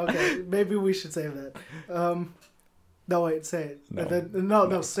 Oh, okay, maybe we should save that. No, wait, say it. No. And then,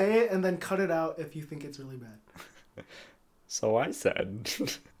 no, say it and then cut it out if you think it's really bad. So I said...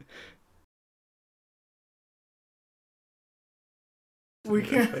 We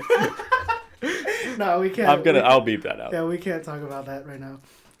can't. No, we can't. I'll beep that out. Yeah, we can't talk about that right now,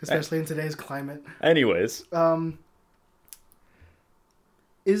 especially in today's climate. Anyways.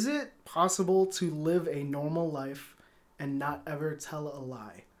 Is it possible to live a normal life and not ever tell a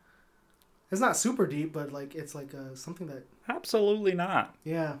lie? It's not super deep, but like it's like something that. Absolutely not.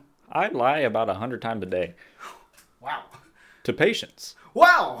 Yeah. I lie about 100 times a day Wow. to patients.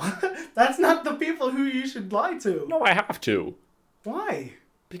 Wow. That's not the people who you should lie to. No, I have to. Why?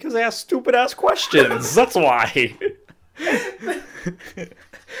 Because they ask stupid ass questions. That's why.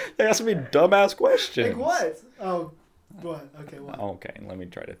 They ask me dumb ass questions. Like what? Oh, what? Okay, what? Okay, let me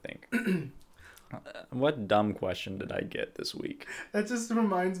try to think. What dumb question did I get this week? That just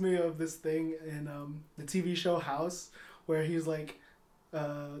reminds me of this thing in the TV show House, where he's like,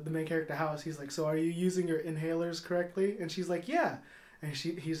 the main character House. He's like, "So are you using your inhalers correctly?" And she's like, "Yeah." And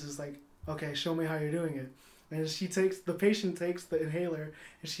he's just like, "Okay, show me how you're doing it." And the patient takes the inhaler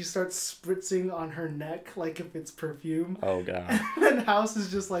and she starts spritzing on her neck like if it's perfume. Oh, God. And House is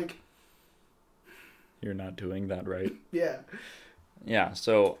just like, You're not doing that right. yeah. Yeah,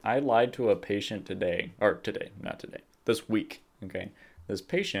 so I lied to a patient this week, okay?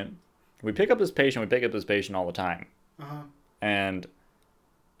 We pick up this patient all the time. Uh-huh. And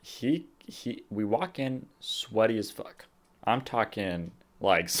we walk in sweaty as fuck. I'm talking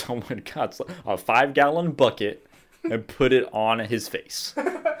like someone got a 5-gallon bucket and put it on his face.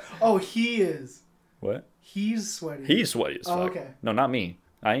 Oh, he is. What? He's sweaty. He's sweaty as fuck. Oh, okay. No, not me.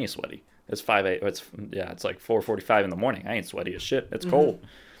 I ain't sweaty. It's 5:08. It's like 4:45 in the morning. I ain't sweaty as shit. It's cold.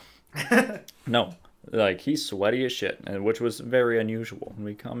 No, like he's sweaty as shit, and which was very unusual. When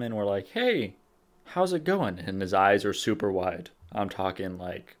we come in, we're like, "Hey, how's it going?" And his eyes are super wide. I'm talking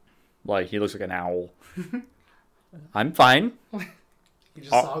like he looks like an owl. I'm fine. You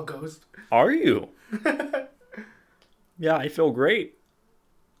just saw a ghost. Are you? Yeah, I feel great.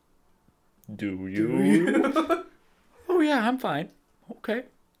 Do you? Oh yeah, I'm fine. Okay.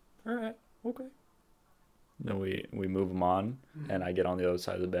 All right. Okay. Then we move him on, and I get on the other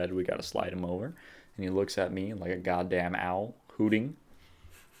side of the bed. We gotta slide him over, and he looks at me like a goddamn owl hooting.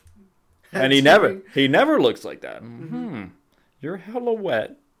 And he never looks like that. You're hella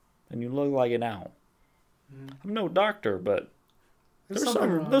wet, and you look like an owl. I'm no doctor, but there's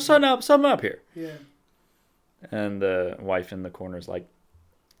something up here. Yeah. And the wife in the corner is like,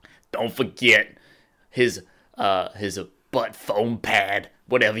 "Don't forget his butt foam pad.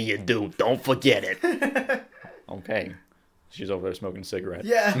 Whatever you do, don't forget it." Okay. She's over there smoking a cigarette.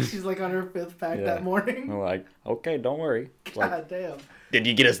 Yeah, she's like on her 5th pack that morning. We're like, okay, don't worry. It's like, God damn. did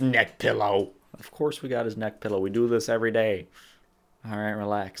you get his neck pillow? Of course we got his neck pillow. We do this every day. All right,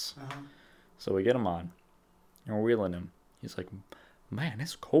 relax. Uh-huh. So we get him on, and we're wheeling him. He's like, "Man,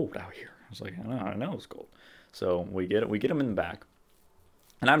 it's cold out here." I was like, I know it's cold. So we get him in the back,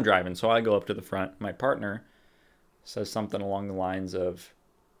 and I'm driving, so I go up to the front. My partner says something along the lines of,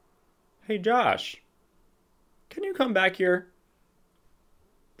 "Hey, Josh, can you come back here?"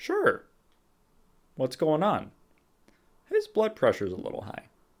 "Sure." "What's going on?" "His blood pressure's a little high."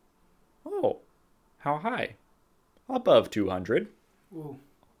 "Oh, how high?" "Above 200. Ooh.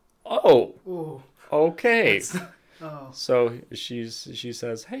 "Oh, Ooh. okay." Oh. So she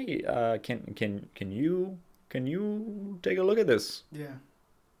says, "Hey, can you take a look at this?" Yeah.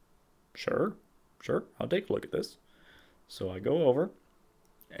 Sure, I'll take a look at this. So I go over,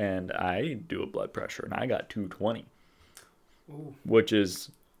 and I do a blood pressure, and I got 220, Ooh. which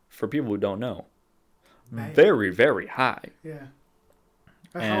is, for people who don't know, Bang. very, very high. Yeah.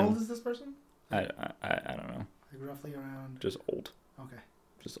 And how old is this person? I don't know. Like roughly around. Just old. Okay.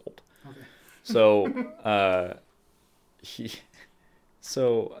 Just old. Okay. So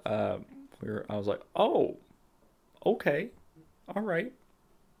I was like, "Oh, okay, all right,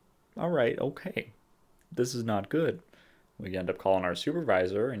 okay, this is not good." We end up calling our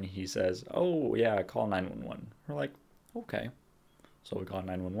supervisor, and he says, "Oh yeah, call 911." We're like, "Okay," so we call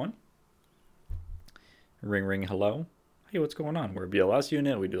 911. Ring, hello. "Hey, what's going on?" We're a BLS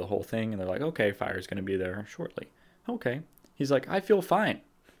unit. We do the whole thing, and they're like, "Okay, fire's gonna be there shortly." Okay. He's like, "I feel fine.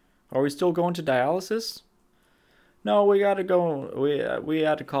 Are we still going to dialysis?" "No, we gotta go. We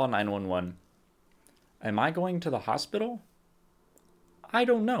had to call 911. "Am I going to the hospital?" "I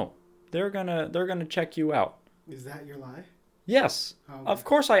don't know. They're gonna check you out." Is that your lie? Yes. Oh, okay. Of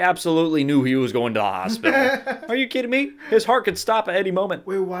course I absolutely knew he was going to the hospital. Are you kidding me? His heart could stop at any moment.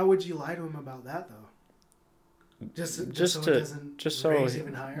 Wait, why would you lie to him about that though? Just so it doesn't raise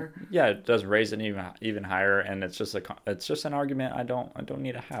even higher. Yeah, it doesn't raise it even higher, and it's just an argument I don't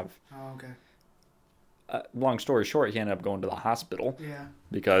need to have. Oh, okay. Long story short, he ended up going to the hospital. Yeah.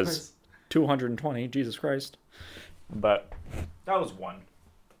 Because 220, Jesus Christ. But that was one.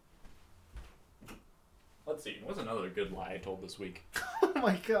 Let's see. What's another good lie I told this week? Oh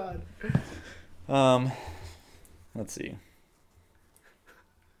my god. Let's see.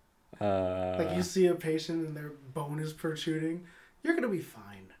 Like you see a patient and their bone is protruding, you're gonna be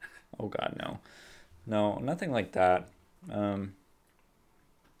fine. Oh God, no, nothing like that.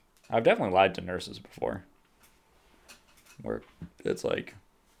 I've definitely lied to nurses before. Where it's like,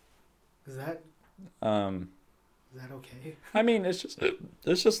 Is that um, okay? I mean, it's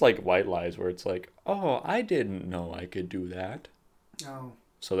just like white lies where it's like, oh, I didn't know I could do that, Oh.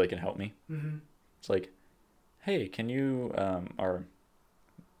 so they can help me. Mm-hmm. It's like, hey, can you or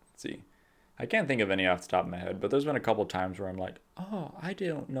let's see, I can't think of any off the top of my head, but there's been a couple times where I'm like, oh, I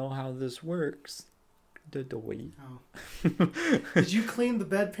don't know how this works. Did we? Oh. Did you clean the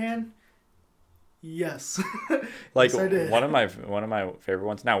bedpan? Yes. Like Yes, I did. one of my favorite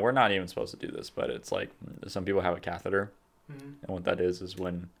ones. Now we're not even supposed to do this, but it's like some people have a catheter, Mm-hmm. and what that is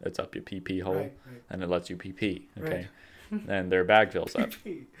when it's up your pee hole, Right. and it lets you pee. Okay, Right. and their bag fills up,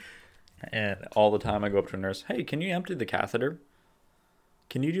 PP. and all the time I go up to a nurse. Hey, can you empty the catheter?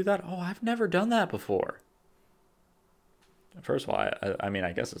 Can you do that? Oh, I've never done that before. First of all, I mean,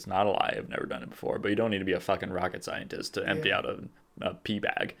 I guess it's not a lie. I've never done it before, but you don't need to be a fucking rocket scientist to empty Yeah. out a pee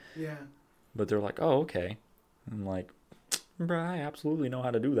bag. Yeah. But they're like, oh, okay. I'm like, bruh, I absolutely know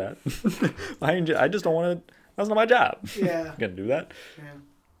how to do that. I just don't want to. That's not my job. Yeah. I'm gonna do that. Yeah.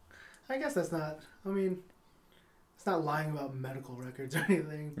 I guess that's not. I mean, it's not lying about medical records or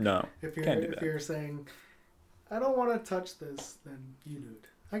anything. No, If can't do if that. you're saying, I don't want to touch this, then you do it.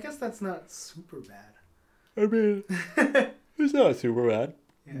 I guess that's not super bad. I mean, it's not super bad,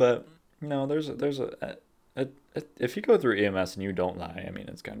 Yeah. but no, there's a if you go through EMS and you don't lie, I mean,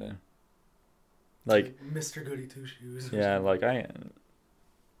 it's kind of like Mr. Goody Two Shoes. yeah, like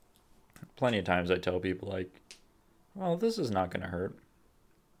plenty of times I tell people like, well, this is not gonna hurt.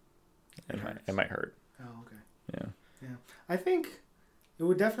 It might hurt. Oh, okay. Yeah. Yeah. I think it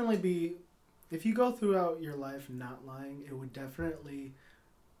would definitely be, if you go throughout your life not lying, it would definitely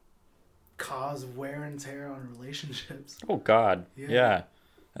cause wear and tear on relationships. Oh God. Yeah. Yeah.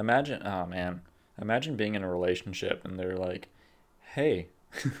 Imagine. Oh man. Imagine being in a relationship and they're like, "Hey,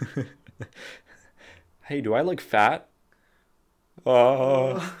 hey, do I look fat?"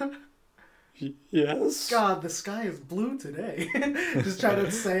 Yes. God, the sky is blue today. Just try to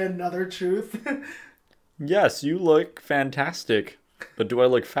say another truth. Yes, you look fantastic, but do I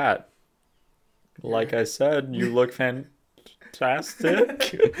look fat? Like I said, you look fantastic.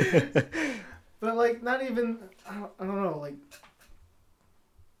 But like, not even. I don't know. Like,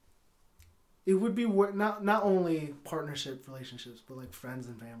 it would be not only partnership relationships, but like friends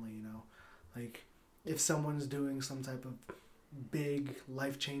and family. You know, like if someone's doing some type of big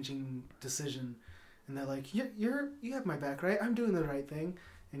life changing decision, and they're like, you have my back, right? I'm doing the right thing,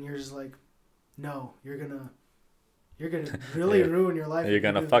 and you're just like, no, you're gonna really Yeah. ruin your life. You're if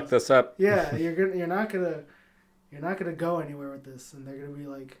you gonna do fuck this up. Yeah, you're not gonna go anywhere with this, and they're gonna be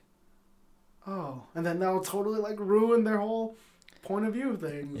like, oh, and then that'll totally like ruin their whole point of view of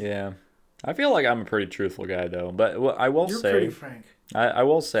things. Yeah. I feel like I'm a pretty truthful guy though, but I will You're say, pretty frank. I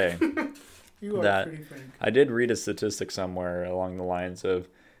will say, You are that pretty frank. I did read a statistic somewhere along the lines of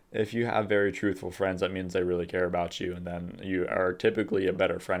if you have very truthful friends, that means they really care about you, and then you are typically a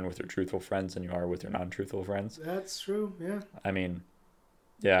better friend with your truthful friends than you are with your non-truthful friends. That's true. Yeah. I mean,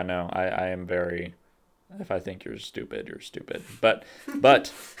 yeah, no, I am very. If I think you're stupid, you're stupid. But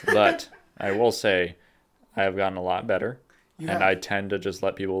I will say, I have gotten a lot better, and I tend to just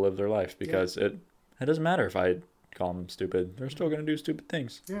let people live their life because it doesn't matter if I call them stupid; they're still gonna do stupid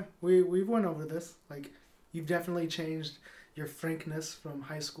things. Yeah, we've went over this. Like, you've definitely changed your frankness from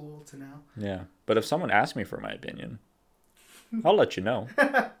high school to now. Yeah, but if someone asks me for my opinion, I'll let you know.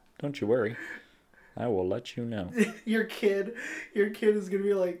 Don't you worry. I will let you know. Your kid is gonna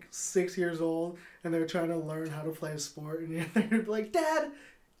be like 6 years old, and they're trying to learn how to play a sport, and you're gonna be like, "Dad,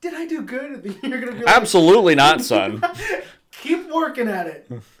 did I do good?" And you're gonna be like, Absolutely not, son. "Keep working at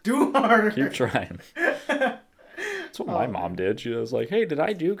it. Do harder. Keep trying." That's what my mom did. She was like, "Hey, did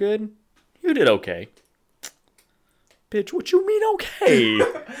I do good? You did okay." Bitch, what you mean okay?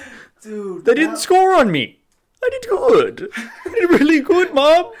 Dude, They didn't score on me. I did good. I did really good,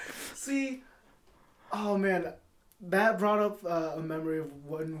 Mom. See, oh man, that brought up a memory of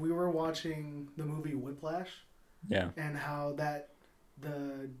when we were watching the movie Whiplash. Yeah. And how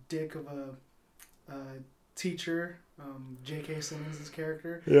the dick of a teacher, J.K. Simmons'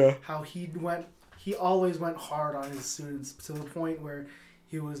 character, Yeah. how he always went hard on his students to the point where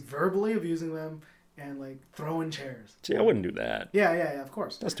he was verbally abusing them and like throwing chairs. See, I wouldn't do that. Yeah, of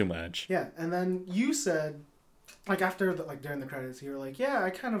course. That's too much. Yeah, and then you said, like after during the credits, you were like, yeah, I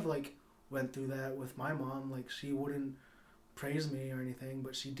kind of like went through that with my mom. Like she wouldn't praise me or anything,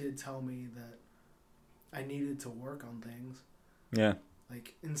 but she did tell me that I needed to work on things. Yeah.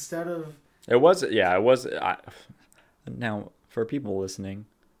 Like instead of It was, yeah, it was. Now, for people listening,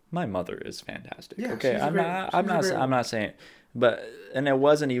 my mother is fantastic. Yeah, Okay, she's a great- she's a great I'm not saying, but and it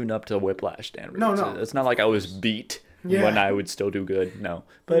wasn't even up to Whiplash standards. No, no, It's not like I was beat Yeah. when I would still do good. No,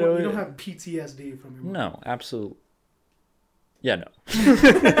 but you it don't was- have PTSD from your mom. no, absolutely. Yeah, no.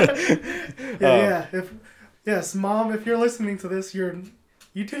 Yeah. Yes, Mom, if you're listening to this, you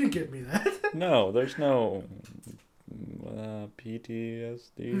didn't give me that. No, there's no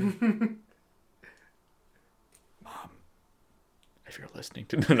PTSD. Mom, if you're listening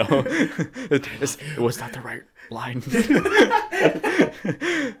to no, it was not the right line.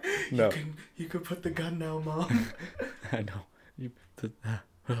 No, You could put the gun down, Mom. I know.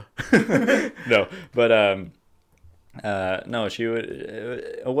 No, but no, she would.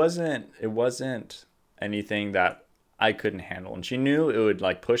 It wasn't anything that I couldn't handle, and she knew it would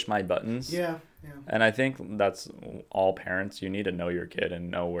like push my buttons. Yeah, yeah. And I think that's all parents. You need to know your kid and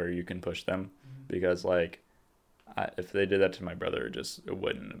know where you can push them, because like, if they did that to my brother, it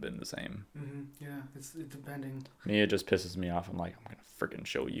wouldn't have been the same. Yeah, it's depending. Me, it just pisses me off. I'm like, I'm gonna freaking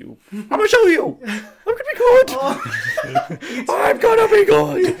show you. I'm gonna show you. I'm gonna be good. I'm gonna be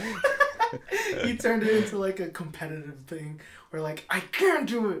good. You turned it into like a competitive thing where like I can't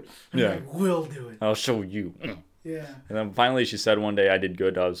do it, and Yeah. I will do it. I'll show you. Yeah. And then finally, she said one day I did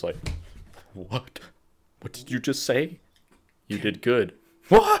good. I was like, what? What did you just say? You did good.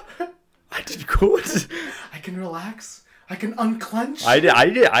 What? I did good. I can relax. I can unclench.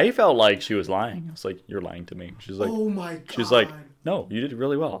 I felt like she was lying. I was like, you're lying to me. She's like, Oh my god. she's like, no, you did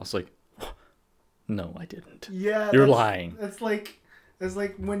really well. I was like, no, I didn't. Yeah. You're that's- lying. It's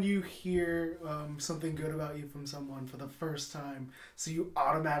like when you hear something good about you from someone for the first time, so you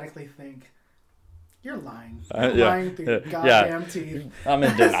automatically think you're lying. You're Yeah, lying through your yeah. goddamn teeth. I'm in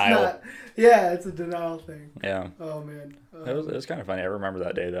It's denial. not- yeah, it's a denial thing. Yeah. Oh man. It was kind of funny. I remember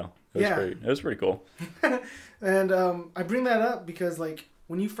that day though. It was pretty cool. And I bring that up because like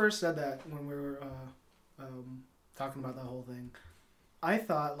when you first said that when we were talking about that whole thing, I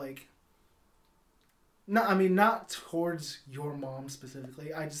thought like. No, I mean not towards your mom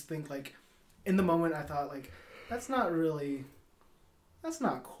specifically. I just think like, in the moment I thought like, that's not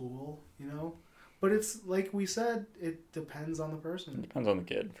cool, you know. But it's like we said, it depends on the It person. depends on the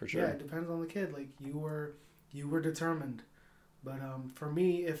kid for sure. Yeah, it depends on the kid. Like you were determined. But for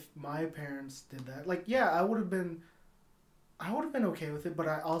me, if my parents did that, like yeah, I would have been okay with it. But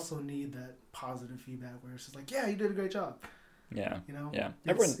I also need that positive feedback where it's just like, yeah, you did a great job. Yeah. You know. Yeah.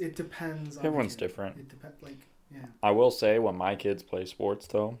 It depends. On Everyone's the kid. different. It depends. Like yeah, I will say when my kids play sports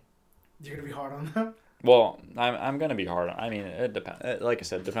though. you're gonna be hard on them. Well, I'm gonna be hard on. I mean, it depends. Like I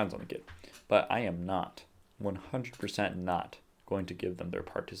said, it depends on the kid. But I am not 100% not going to give them their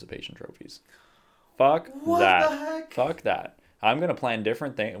participation trophies. Fuck What that. the heck? Fuck that. I'm gonna plan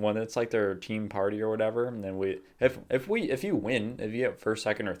different things when it's like their team party or whatever. And then if you win, if you get first,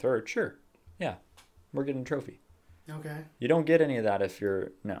 second, or third, sure, yeah, we're getting a trophy. Okay. You don't get any of that if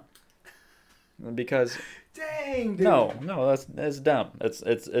you're no. Because Dang. Dude. no, that's dumb.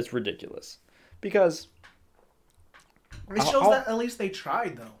 It's ridiculous. Because It shows that at least they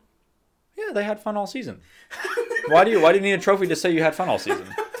tried though. yeah, they had fun all season. Why do you need a trophy to say you had fun all season?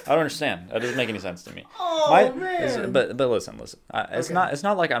 I don't understand. That doesn't make any sense to me. Oh man. But listen. It's Okay.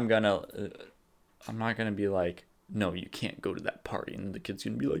 not like I'm not gonna be like, no, you can't go to that party, and the kid's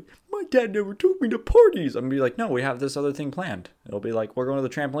gonna be like, my dad never took me to parties. I'm gonna be like, no, we have this other thing planned. It'll be like, we're going to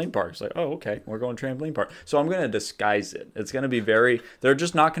the trampoline park. It's like, oh, okay, we're going to trampoline park. So I'm gonna disguise it. It's gonna be they're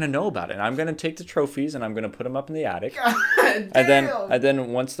just not gonna know about it. And I'm gonna take the trophies and I'm gonna put them up in the attic. And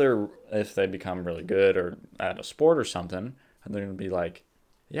then once if they become really good or at a sport or something, and they're gonna be like,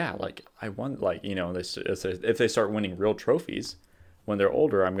 yeah, like I won, like if they start winning real trophies when they're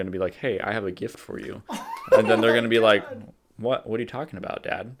older, I'm gonna be like, hey, I have a gift for you, and then they're gonna be like, what are you talking about,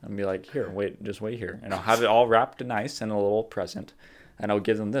 Dad? I'm gonna be like, here, just wait here, and I'll have it all wrapped nice in a little present, and I'll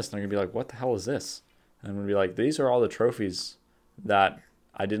give them this, and they're gonna be like, what the hell is this? And I'm gonna be like, these are all the trophies that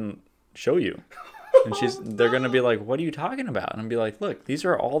I didn't show you. And they're gonna be like, what are you talking about? And I'm be like, look, these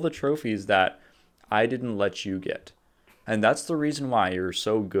are all the trophies that I didn't let you get. And that's the reason why you're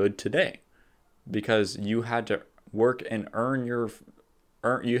so good today. Because you had to work and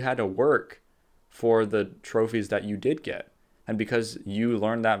you had to work for the trophies that you did get. And because you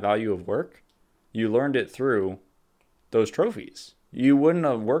learned that value of work, you learned it through those trophies. You wouldn't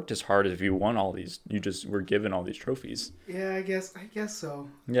have worked as hard if you won all these. You just were given all these trophies. Yeah, I guess so.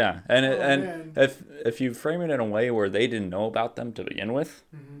 Yeah, and Man. if you frame it in a way where they didn't know about them to begin with,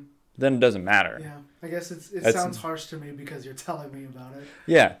 then it doesn't matter. Yeah, I guess it That's- sounds harsh to me because you're telling me about it.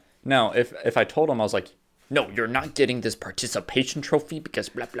 Yeah. Now, if I told them, I was like, no, you're not getting this participation trophy because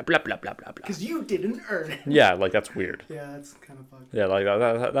blah, blah, blah, blah, blah, blah, blah. Because you didn't earn it. Yeah, like, that's weird. Yeah, that's kind of fucked. Yeah, like,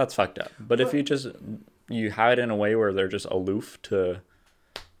 that's fucked up. But if you have it in a way where they're just aloof to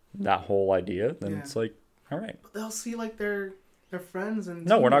that whole idea, then it's like, all right. But they'll see, like, their friends and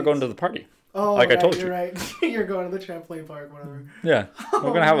No, we're not going teammates. to the party. Oh, like right, I told you're you. right. You're going to the trampoline park, whatever. Yeah, we're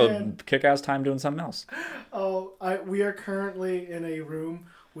going to have man. a kick-ass time doing something else. Oh, we are currently in a room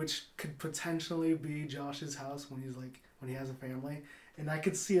which could potentially be Josh's house when he has a family. And I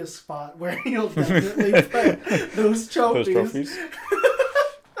could see a spot where he'll definitely put those trophies. Those trophies.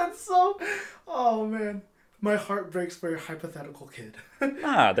 That's so... Oh, man. My heart breaks for a hypothetical kid.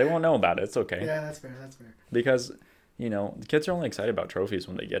 Nah, they won't know about it. It's okay. Yeah, that's fair. Because, the kids are only excited about trophies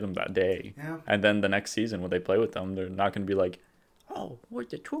when they get them that day. Yeah. And then the next season when they play with them, they're not going to be like, oh, where's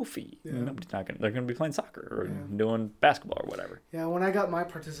the trophy? Yeah. Nobody's not going to. They're going to be playing soccer or doing basketball or whatever. Yeah, when I got my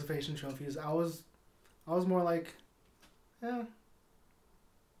participation trophies, I was more like, yeah.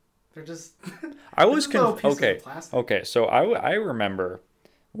 They're just... I was confused. Okay, so I remember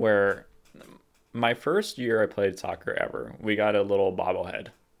where my first year I played soccer ever, we got a little bobblehead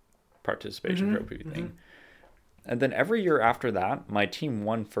participation trophy thing. And then every year after that, my team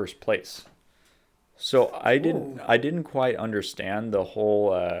won first place. So I didn't quite understand the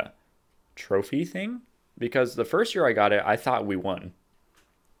whole trophy thing, because the first year I got it, I thought we won.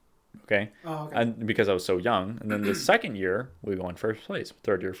 Okay? Oh, okay. And because I was so young. And then the second year, we won first place.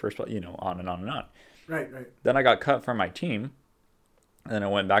 Third year, first place, on and on and on. Right. Then I got cut from my team. And then I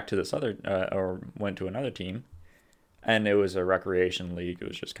went back to went to another team. And it was a recreation league. It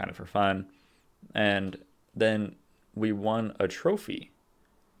was just kind of for fun. And then we won a trophy.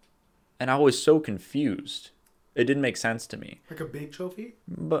 And I was so confused. It didn't make sense to me. Like a big trophy?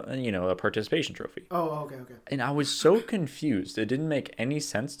 But, a participation trophy. Oh, okay. And I was so confused. It didn't make any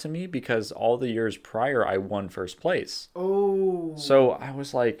sense to me because all the years prior I won first place. Oh. So I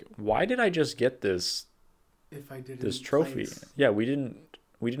was like, why did I just get this if I didn't this trophy? place. Yeah, we didn't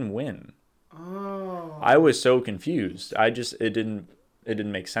win. Oh. I was so confused. It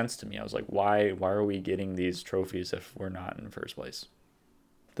didn't make sense to me. I was like, why are we getting these trophies if we're not in first place?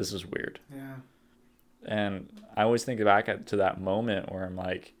 This is weird. Yeah. And I always think back to that moment where I'm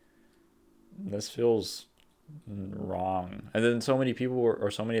like, this feels wrong. And then so many people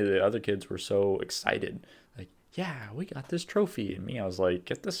so many of the other kids were so excited. Like, yeah, we got this trophy. And me, I was like,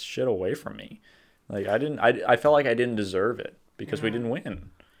 get this shit away from me. Like, I felt like I didn't deserve it because we didn't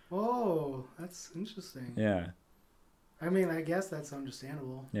win. Whoa, that's interesting. Yeah. I mean, I guess that's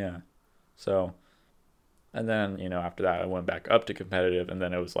understandable. Yeah. So, and then, after that, I went back up to competitive, and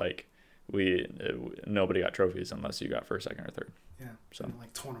then it was like, nobody got trophies unless you got first, second, or third. Yeah. So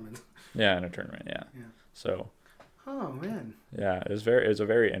like tournament. Yeah, in a tournament. Yeah. Yeah. So. Oh man. Yeah, it was a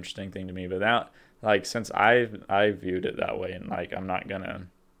very interesting thing to me. But now, like, since I viewed it that way, and like I'm not gonna.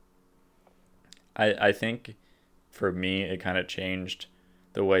 I think, for me, it kind of changed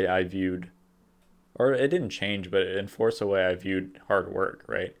the way I viewed, or it didn't change, but it enforced the way I viewed hard work,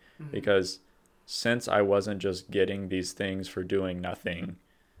 right? Mm-hmm. Because since I wasn't just getting these things for doing nothing.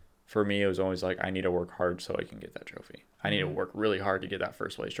 For me, it was always like, I need to work hard so I can get that trophy. I need to work really hard to get that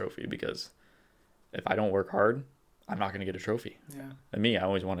first place trophy, because if I don't work hard, I'm not going to get a trophy. Yeah. And me, I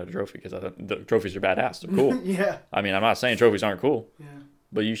always wanted a trophy because I thought the trophies are badass. They're cool. Yeah. I mean, I'm not saying trophies aren't cool. Yeah.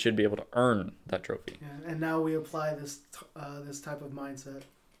 But you should be able to earn that trophy. Yeah. And now we apply this type of mindset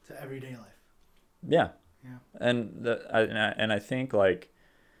to everyday life. Yeah. Yeah. And I think, like,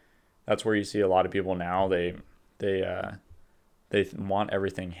 that's where you see a lot of people now. They want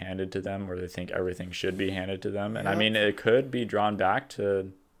everything handed to them, or they think everything should be handed to them. And I mean, it could be drawn back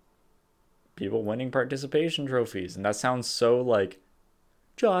to people winning participation trophies. And that sounds so like,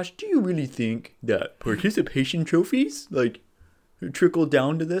 Josh, do you really think that participation trophies, like, trickle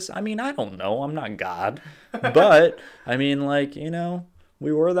down to this? I mean, I don't know. I'm not God. But, I mean, like,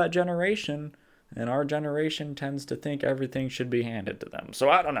 we were that generation, and our generation tends to think everything should be handed to them. So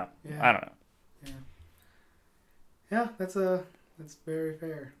I don't know. Yeah. I don't know. Yeah. Yeah, that's very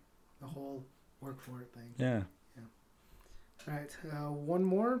fair. The whole work for it thing. Yeah. All right. One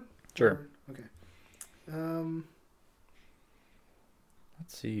more? Sure. Okay.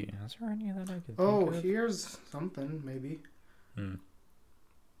 Let's see. Is there any that I could think of? Here's something, maybe. Hmm.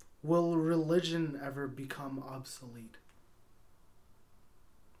 Will religion ever become obsolete?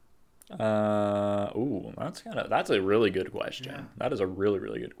 That's a really good question. Yeah. That is a really,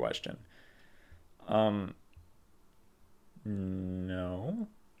 really good question. No,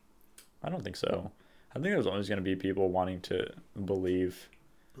 I don't think so. I think there's always going to be people wanting to believe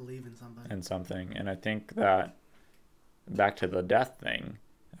in something. And I think that, back to the death thing,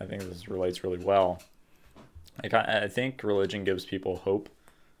 I think this relates really well. Like I think religion gives people hope,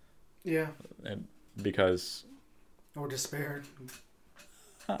 Yeah. because Or despair.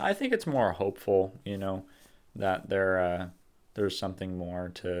 I think it's more hopeful, you know, that there's something more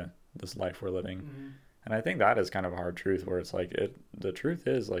to this life we're living. Mm-hmm. And I think that is kind of a hard truth, where it's like the truth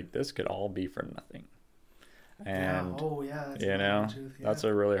is like this could all be for nothing. And Yeah. Oh, yeah. That's you a know, truth. Yeah. that's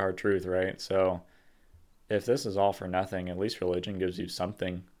a really hard truth, right? So if this is all for nothing, at least religion gives you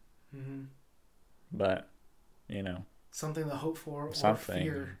something. Mm-hmm. But, you know, Something to hope for, or something.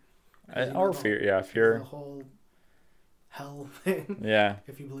 fear. Or fear, yeah, fear. The whole hell thing. Yeah,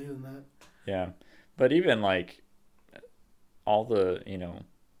 If you believe in that. yeah. But even like all the, you know,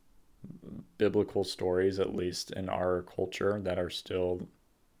 biblical stories, at least in our culture, that are still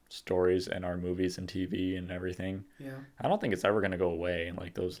stories in our movies and TV and everything. Yeah. I don't think it's ever going to go away,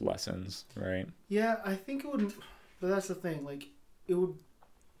 like those lessons, right? Yeah, I think it would. But that's the thing. Like, it would.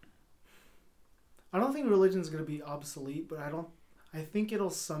 I don't think religion's gonna be obsolete, but I think it'll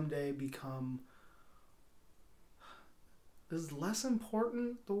someday become. Is less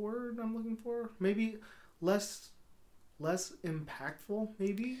important the word I'm looking for? Maybe less impactful,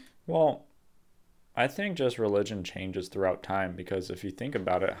 maybe? Well, I think just religion changes throughout time, because if you think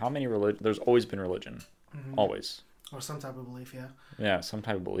about it, how many there's always been religion. Mm-hmm. Always. Or some type of belief, yeah. Yeah, some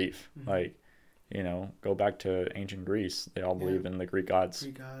type of belief. Mm-hmm. Like, you know, go back to ancient Greece. They all believe in the Greek gods.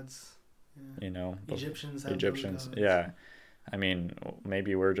 Greek gods. Yeah. You know, Egyptians have Egyptians. those gods. Yeah. I mean,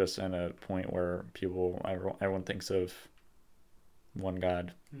 maybe we're just in a point where everyone thinks of one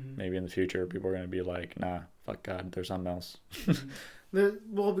God. Mm-hmm. Maybe in the future, people are going to be like, nah, fuck God, there's something else.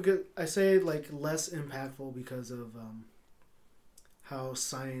 Well, because I say like less impactful because of how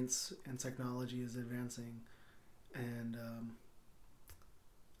science and technology is advancing, and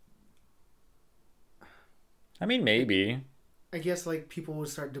I mean, maybe. I guess like people would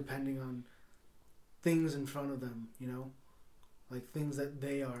start depending on things in front of them, you know, like things that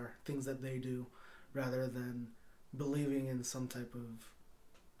they are, things that they do, rather than believing in some type of,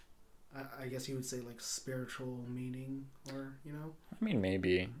 I guess you would say like spiritual meaning, or you know. I mean,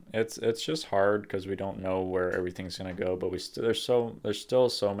 maybe it's just hard because we don't know where everything's gonna go, but there's still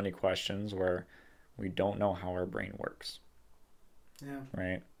so many questions where we don't know how our brain works. Yeah.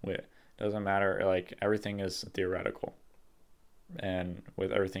 Right. It doesn't matter. Like everything is theoretical, and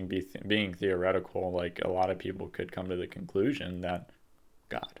with everything being theoretical, like a lot of people could come to the conclusion that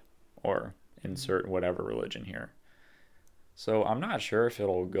God, or insert whatever religion here. So I'm not sure if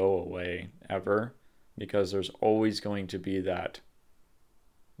it'll go away ever, because there's always going to be that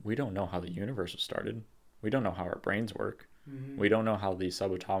we don't know how the universe was started. We don't know how our brains work. Mm-hmm. We don't know how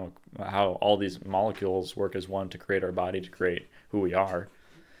how all these molecules work as one to create our body, to create who we are.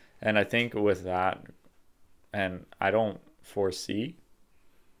 And I think with that, and I don't foresee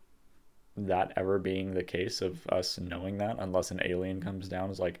that ever being the case of us knowing that, unless an alien comes down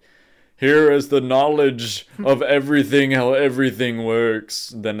and is like, here is the knowledge of everything, how everything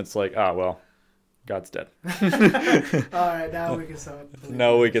works. Then it's like, well, God's dead. All right, now we can stop.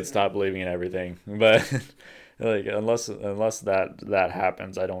 No, we could stop believing in everything. But like, unless that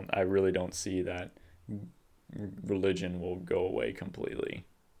happens, I really don't see that religion will go away completely.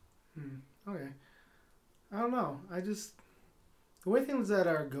 Okay. I don't know. The way things that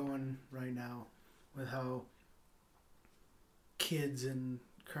are going right now, with how kids and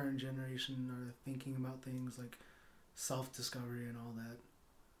current generation are thinking about things like self-discovery and all that,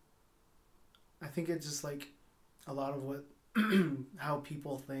 I think it's just like a lot of what how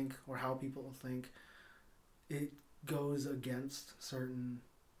people think, it goes against certain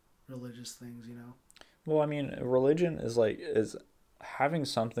religious things, you know. Well, I mean, religion is having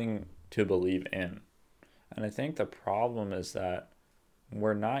something to believe in. And I think the problem is that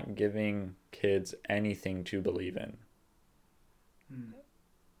we're not giving kids anything to believe in.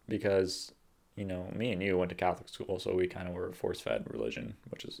 Because, you know, me and you went to Catholic school, so we kind of were force-fed religion,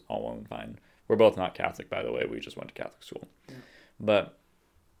 which is all well and fine. We're both not Catholic, by the way. We just went to Catholic school. Yeah. But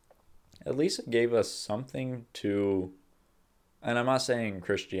at least it gave us something to... And I'm not saying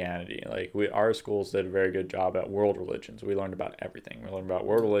Christianity. Like, our schools did a very good job at world religions. We learned about everything. We learned about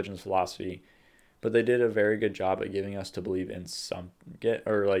world religions, philosophy. But they did a very good job at giving us to believe in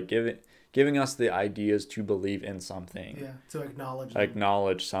giving us the ideas to believe in something. Yeah, to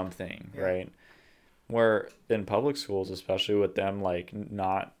acknowledge something, yeah. Right? Where in public schools, especially with them like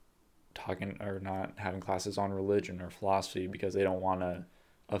not talking or not having classes on religion or philosophy because they don't want to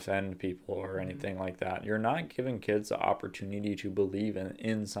offend people or anything like that, you're not giving kids the opportunity to believe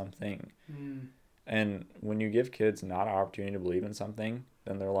in something. And when you give kids not an opportunity to believe in something,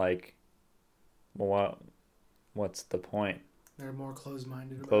 then they're like, well, what's the point? They're more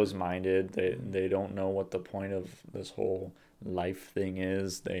closed-minded. Closed-minded. They don't know what the point of this whole life thing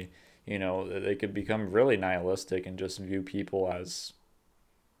is. They could become really nihilistic and just view people as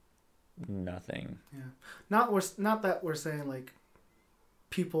nothing. Yeah. Not that we're saying like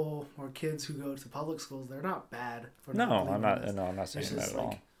people or kids who go to public schools, they're not bad for No, I'm not saying that at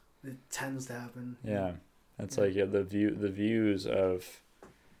all. It tends to happen. Yeah. It's like the views of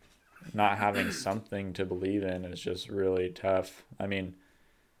not having something to believe in is just really tough. I mean,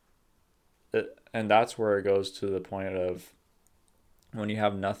 and that's where it goes to the point of when you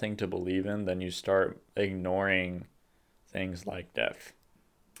have nothing to believe in, then you start ignoring things like death.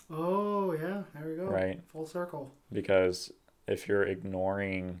 Oh, yeah. There we go. Right. Full circle. Because if you're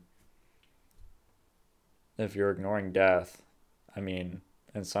ignoring death, I mean,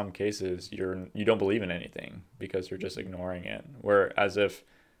 in some cases you don't believe in anything because you're just ignoring it. Whereas if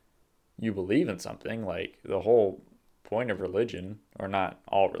you believe in something, like the whole point of religion, or not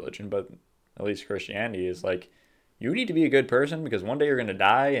all religion, but at least Christianity, is like you need to be a good person because one day you're going to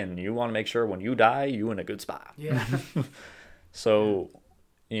die, and you want to make sure when you die you're in a good spot. Yeah. So,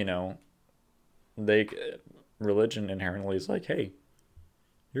 religion inherently is like, hey,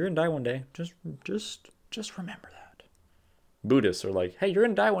 you're going to die one day. Just remember that. Buddhists are like, hey, you're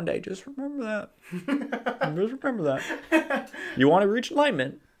going to die one day. Just remember that. Just remember that. You want to reach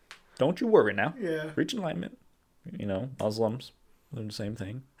enlightenment. Don't you worry now. Yeah. Reach enlightenment. Muslims, they're the same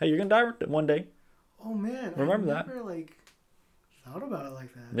thing. Hey, you're going to die one day. Oh, man. Remember I never, thought about it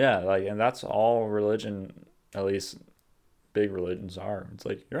like that. Yeah, and that's all religion, at least big religions, are. It's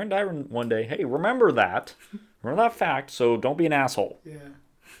like, you're going to die one day. Hey, remember that. Remember that fact, so don't be an asshole. Yeah.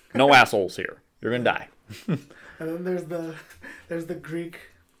 No assholes here. You're going to die. And then there's the Greek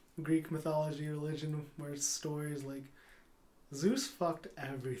mythology religion where it's stories like Zeus fucked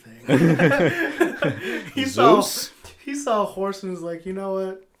everything. He saw a horse and was like, you know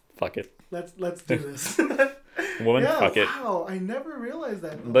what? Fuck it. Let's do this. Woman, fuck it. Wow, I never realized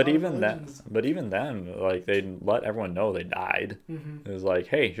that. But even then, like, they let everyone know they died. Mm-hmm. It was like,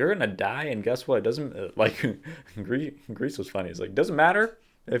 hey, you're gonna die, and guess what? It doesn't, like, Greece was funny. It's like, doesn't matter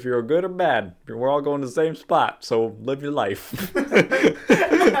if you're good or bad. We're all going to the same spot, so live your life.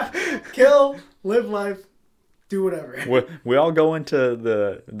 Kill, live life, do whatever. We all go into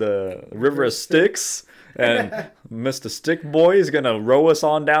the river of Styx, and Mr. Stick Boy is gonna row us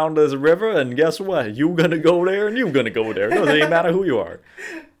on down to the river, and guess what? You gonna go there, and you gonna go there. It doesn't even matter who you are.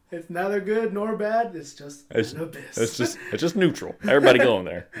 It's neither good nor bad. It's just an abyss. It's just neutral. Everybody going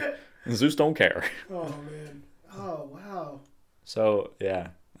there. And Zeus don't care. Oh man. Oh wow. So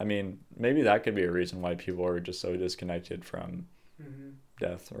yeah, I mean, maybe that could be a reason why people are just so disconnected from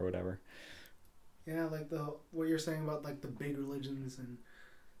death or whatever. Yeah, like what you're saying about like the big religions, and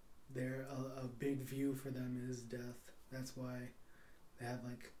they're a big view for them is death. That's why they have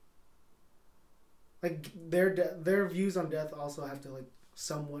like their views on death also have to like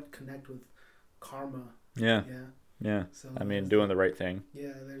somewhat connect with karma. Yeah. So I mean, doing the right thing.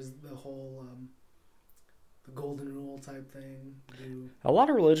 Yeah, there's the whole the golden rule type thing. A lot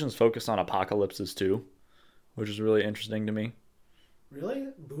of religions focus on apocalypses too, which is really interesting to me. Really?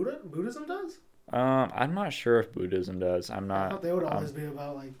 Buddhism does? I'm not sure if Buddhism does. I'm not. I thought they would always be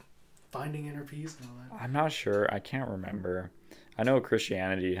about like finding inner peace and all that. I'm not sure. I can't remember. I know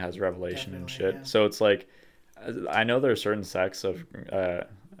Christianity has revelation and shit. Yeah. So it's like, I know there are certain sects of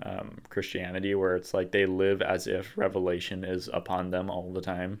Christianity where it's like they live as if revelation is upon them all the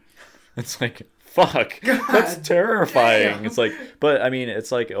time. It's like, fuck, that's terrifying. Damn. It's like, but I mean,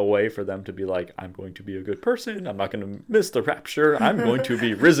 it's like a way for them to be like, I'm going to be a good person. I'm not going to miss the rapture. I'm going to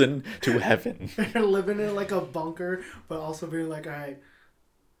be risen to heaven. They're living in like a bunker, but also being like, all right,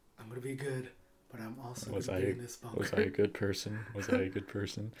 I'm going to be good, but I'm also going to be in this bunker. Was I a good person? Was I a good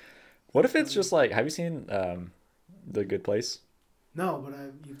person? What if it's just like, have you seen The Good Place? No, but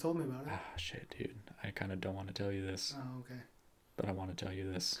you've told me about it. Ah, shit, dude. I kind of don't want to tell you this. Oh, okay. But I want to tell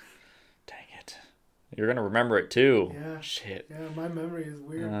you this. Dang it. You're going to remember it too. Yeah. Shit. Yeah, my memory is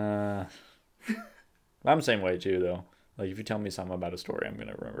weird. I'm the same way too, though. Like, if you tell me something about a story, I'm going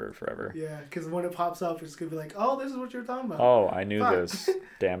to remember it forever. Yeah, because when it pops up, it's going to be like, oh, this is what you're talking about. Oh, I knew this.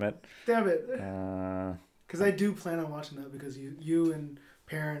 Damn it. Damn it. Because I do plan on watching that because you and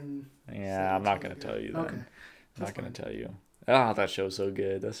Perrin... Yeah, I'm not going to tell you then. Okay. I'm not going to tell you. Oh, that show's so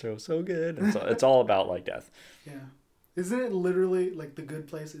good. That show's so good. It's all about, like, death. Yeah. Isn't it literally, like, The Good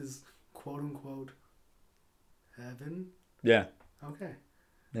Place is quote-unquote heaven? Yeah. Okay.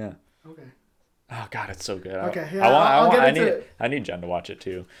 Yeah. Okay. Oh God, it's so good. Okay, yeah, I'll get into it. I need Jen to watch it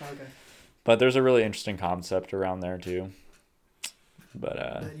too. Okay. But there's a really interesting concept around there too. but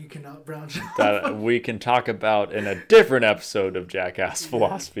that you cannot branch off. that we can talk about in a different episode of Jackass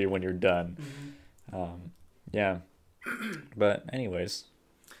Philosophy when you're done. Yeah. But anyways,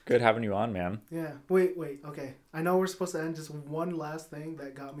 good having you on, man. Yeah. Wait. Okay. I know we're supposed to end. Just one last thing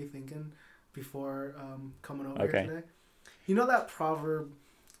that got me thinking before coming over here today. You know that proverb,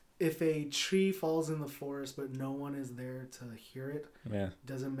 if a tree falls in the forest but no one is there to hear it,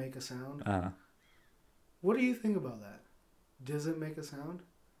 doesn't make a sound? Uh-huh. What do you think about that? Does it make a sound?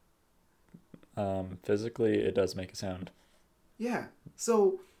 Physically, it does make a sound. Yeah.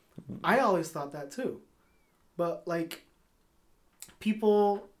 So, I always thought that too. But, like,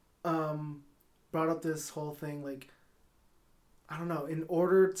 people brought up this whole thing, like, I don't know, in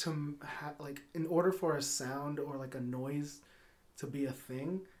order for a sound or, like, a noise to be a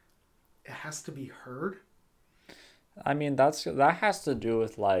thing, it has to be heard. I mean, that has to do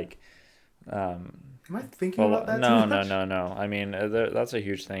with, like... Am I thinking about that too much? No. I mean, that's a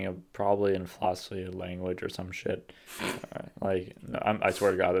huge thing, probably in philosophy of language or some shit. Like, no, I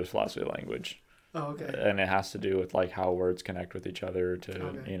swear to God, there's philosophy of language. Oh, okay. And it has to do with, like, how words connect with each other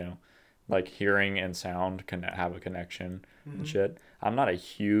you know, like, hearing and sound can have a connection and shit. I'm not a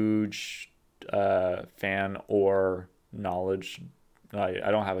huge fan or knowledge.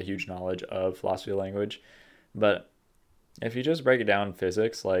 I don't have a huge knowledge of philosophy of language. But if you just break it down in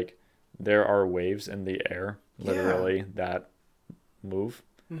physics, like, there are waves in the air, literally, that move,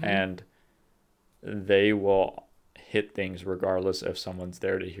 and they will hit things regardless if someone's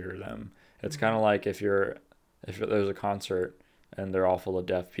there to hear them. It's kind of like if there's a concert and they're all full of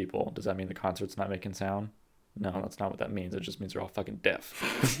deaf people, does that mean the concert's not making sound? No, that's not what that means. It just means they're all fucking deaf.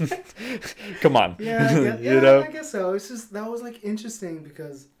 Come on. Yeah, you know? I guess so. It's just, that was, like, interesting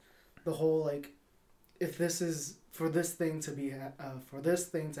because the whole, like, if this is... for this thing to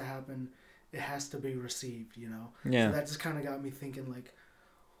happen, it has to be received, you know? Yeah. So that just kind of got me thinking, like,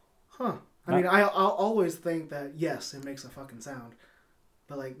 huh. I mean, I'll always think that, yes, it makes a fucking sound.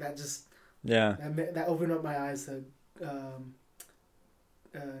 But, like, that just... Yeah. That opened up my eyes to,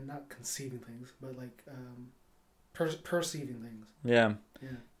 not conceiving things, but, like, perceiving things. Yeah.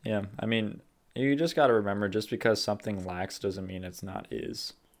 I mean, you just got to remember, just because something lacks doesn't mean it's not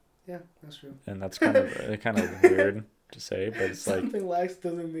is. Yeah, that's true. And that's kind of weird to say, but it's like... Something lacks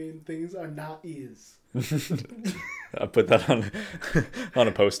doesn't mean things are not is. I'll put that on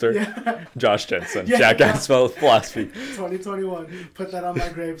a poster. Yeah. Josh Jensen, Jackass Philosophy. 2021. Put that on my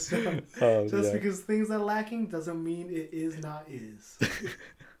gravestone. Just because things are lacking doesn't mean it is not is.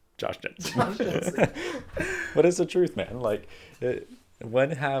 Josh Jensen. But it's the truth, man. Like,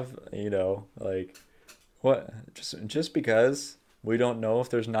 when have, you know, like, what? Just because... we don't know if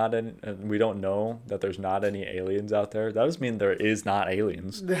there's not any. We don't know that there's not any aliens out there. That doesn't mean there is not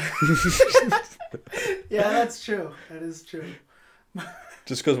aliens. Yeah, that's true. That is true.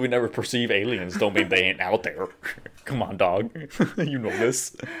 Just because we never perceive aliens, don't mean they ain't out there. Come on, dog. You know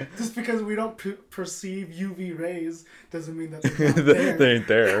this. Just because we don't perceive UV rays doesn't mean that they're not there. They ain't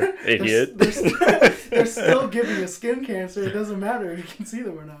there, idiot. They're still giving you skin cancer. It doesn't matter if you can see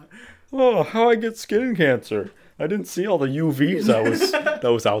them or not. Oh, how I get skin cancer? I didn't see all the UVs that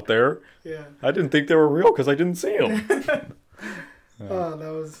was out there. Yeah. I didn't think they were real because I didn't see them. Oh,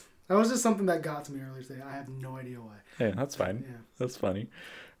 that was just something that got to me earlier today. I have no idea why. Yeah, that's fine. Yeah. That's funny.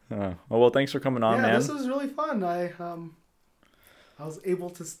 Well, thanks for coming on, man. Yeah, this was really fun. I was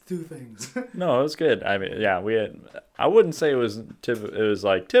able to do things. No, it was good. I mean, yeah, I wouldn't say it was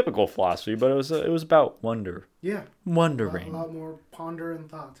like typical philosophy, but it was about wonder. Yeah. Wondering. A lot more ponder and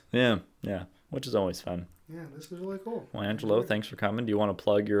thought. Yeah, which is always fun. Yeah, this was really cool. Well, Angelo, thanks for coming. Do you want to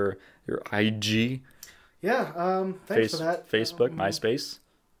plug your IG? Yeah, thanks for that. Facebook, MySpace.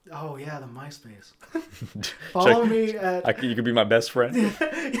 Oh yeah, the MySpace. Follow me at... you could be my best friend.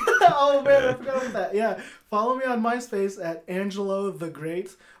 Oh man, I forgot about that. Yeah, follow me on MySpace at Angelo the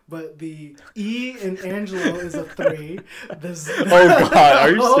Great, but the E in Angelo is a 3. Oh God,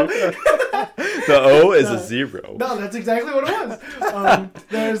 are you serious? The O is a 0. No, that's exactly what it was.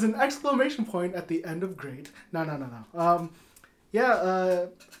 There's an exclamation point at the end of great. No.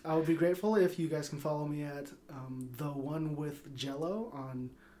 I would be grateful if you guys can follow me at the one with Jello on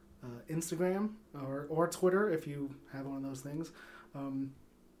Instagram or Twitter if you have one of those things.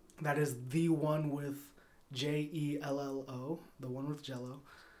 That is the one with JELLO, the one with Jello.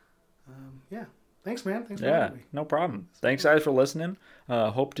 Yeah. Thanks, man. Thanks for having me. No problem. Thanks, guys, for listening.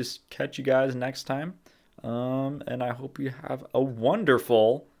 Hope to catch you guys next time. And I hope you have a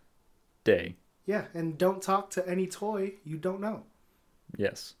wonderful day. Yeah, and don't talk to any toy you don't know.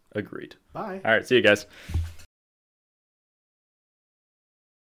 Yes, agreed. Bye. All right, see you guys.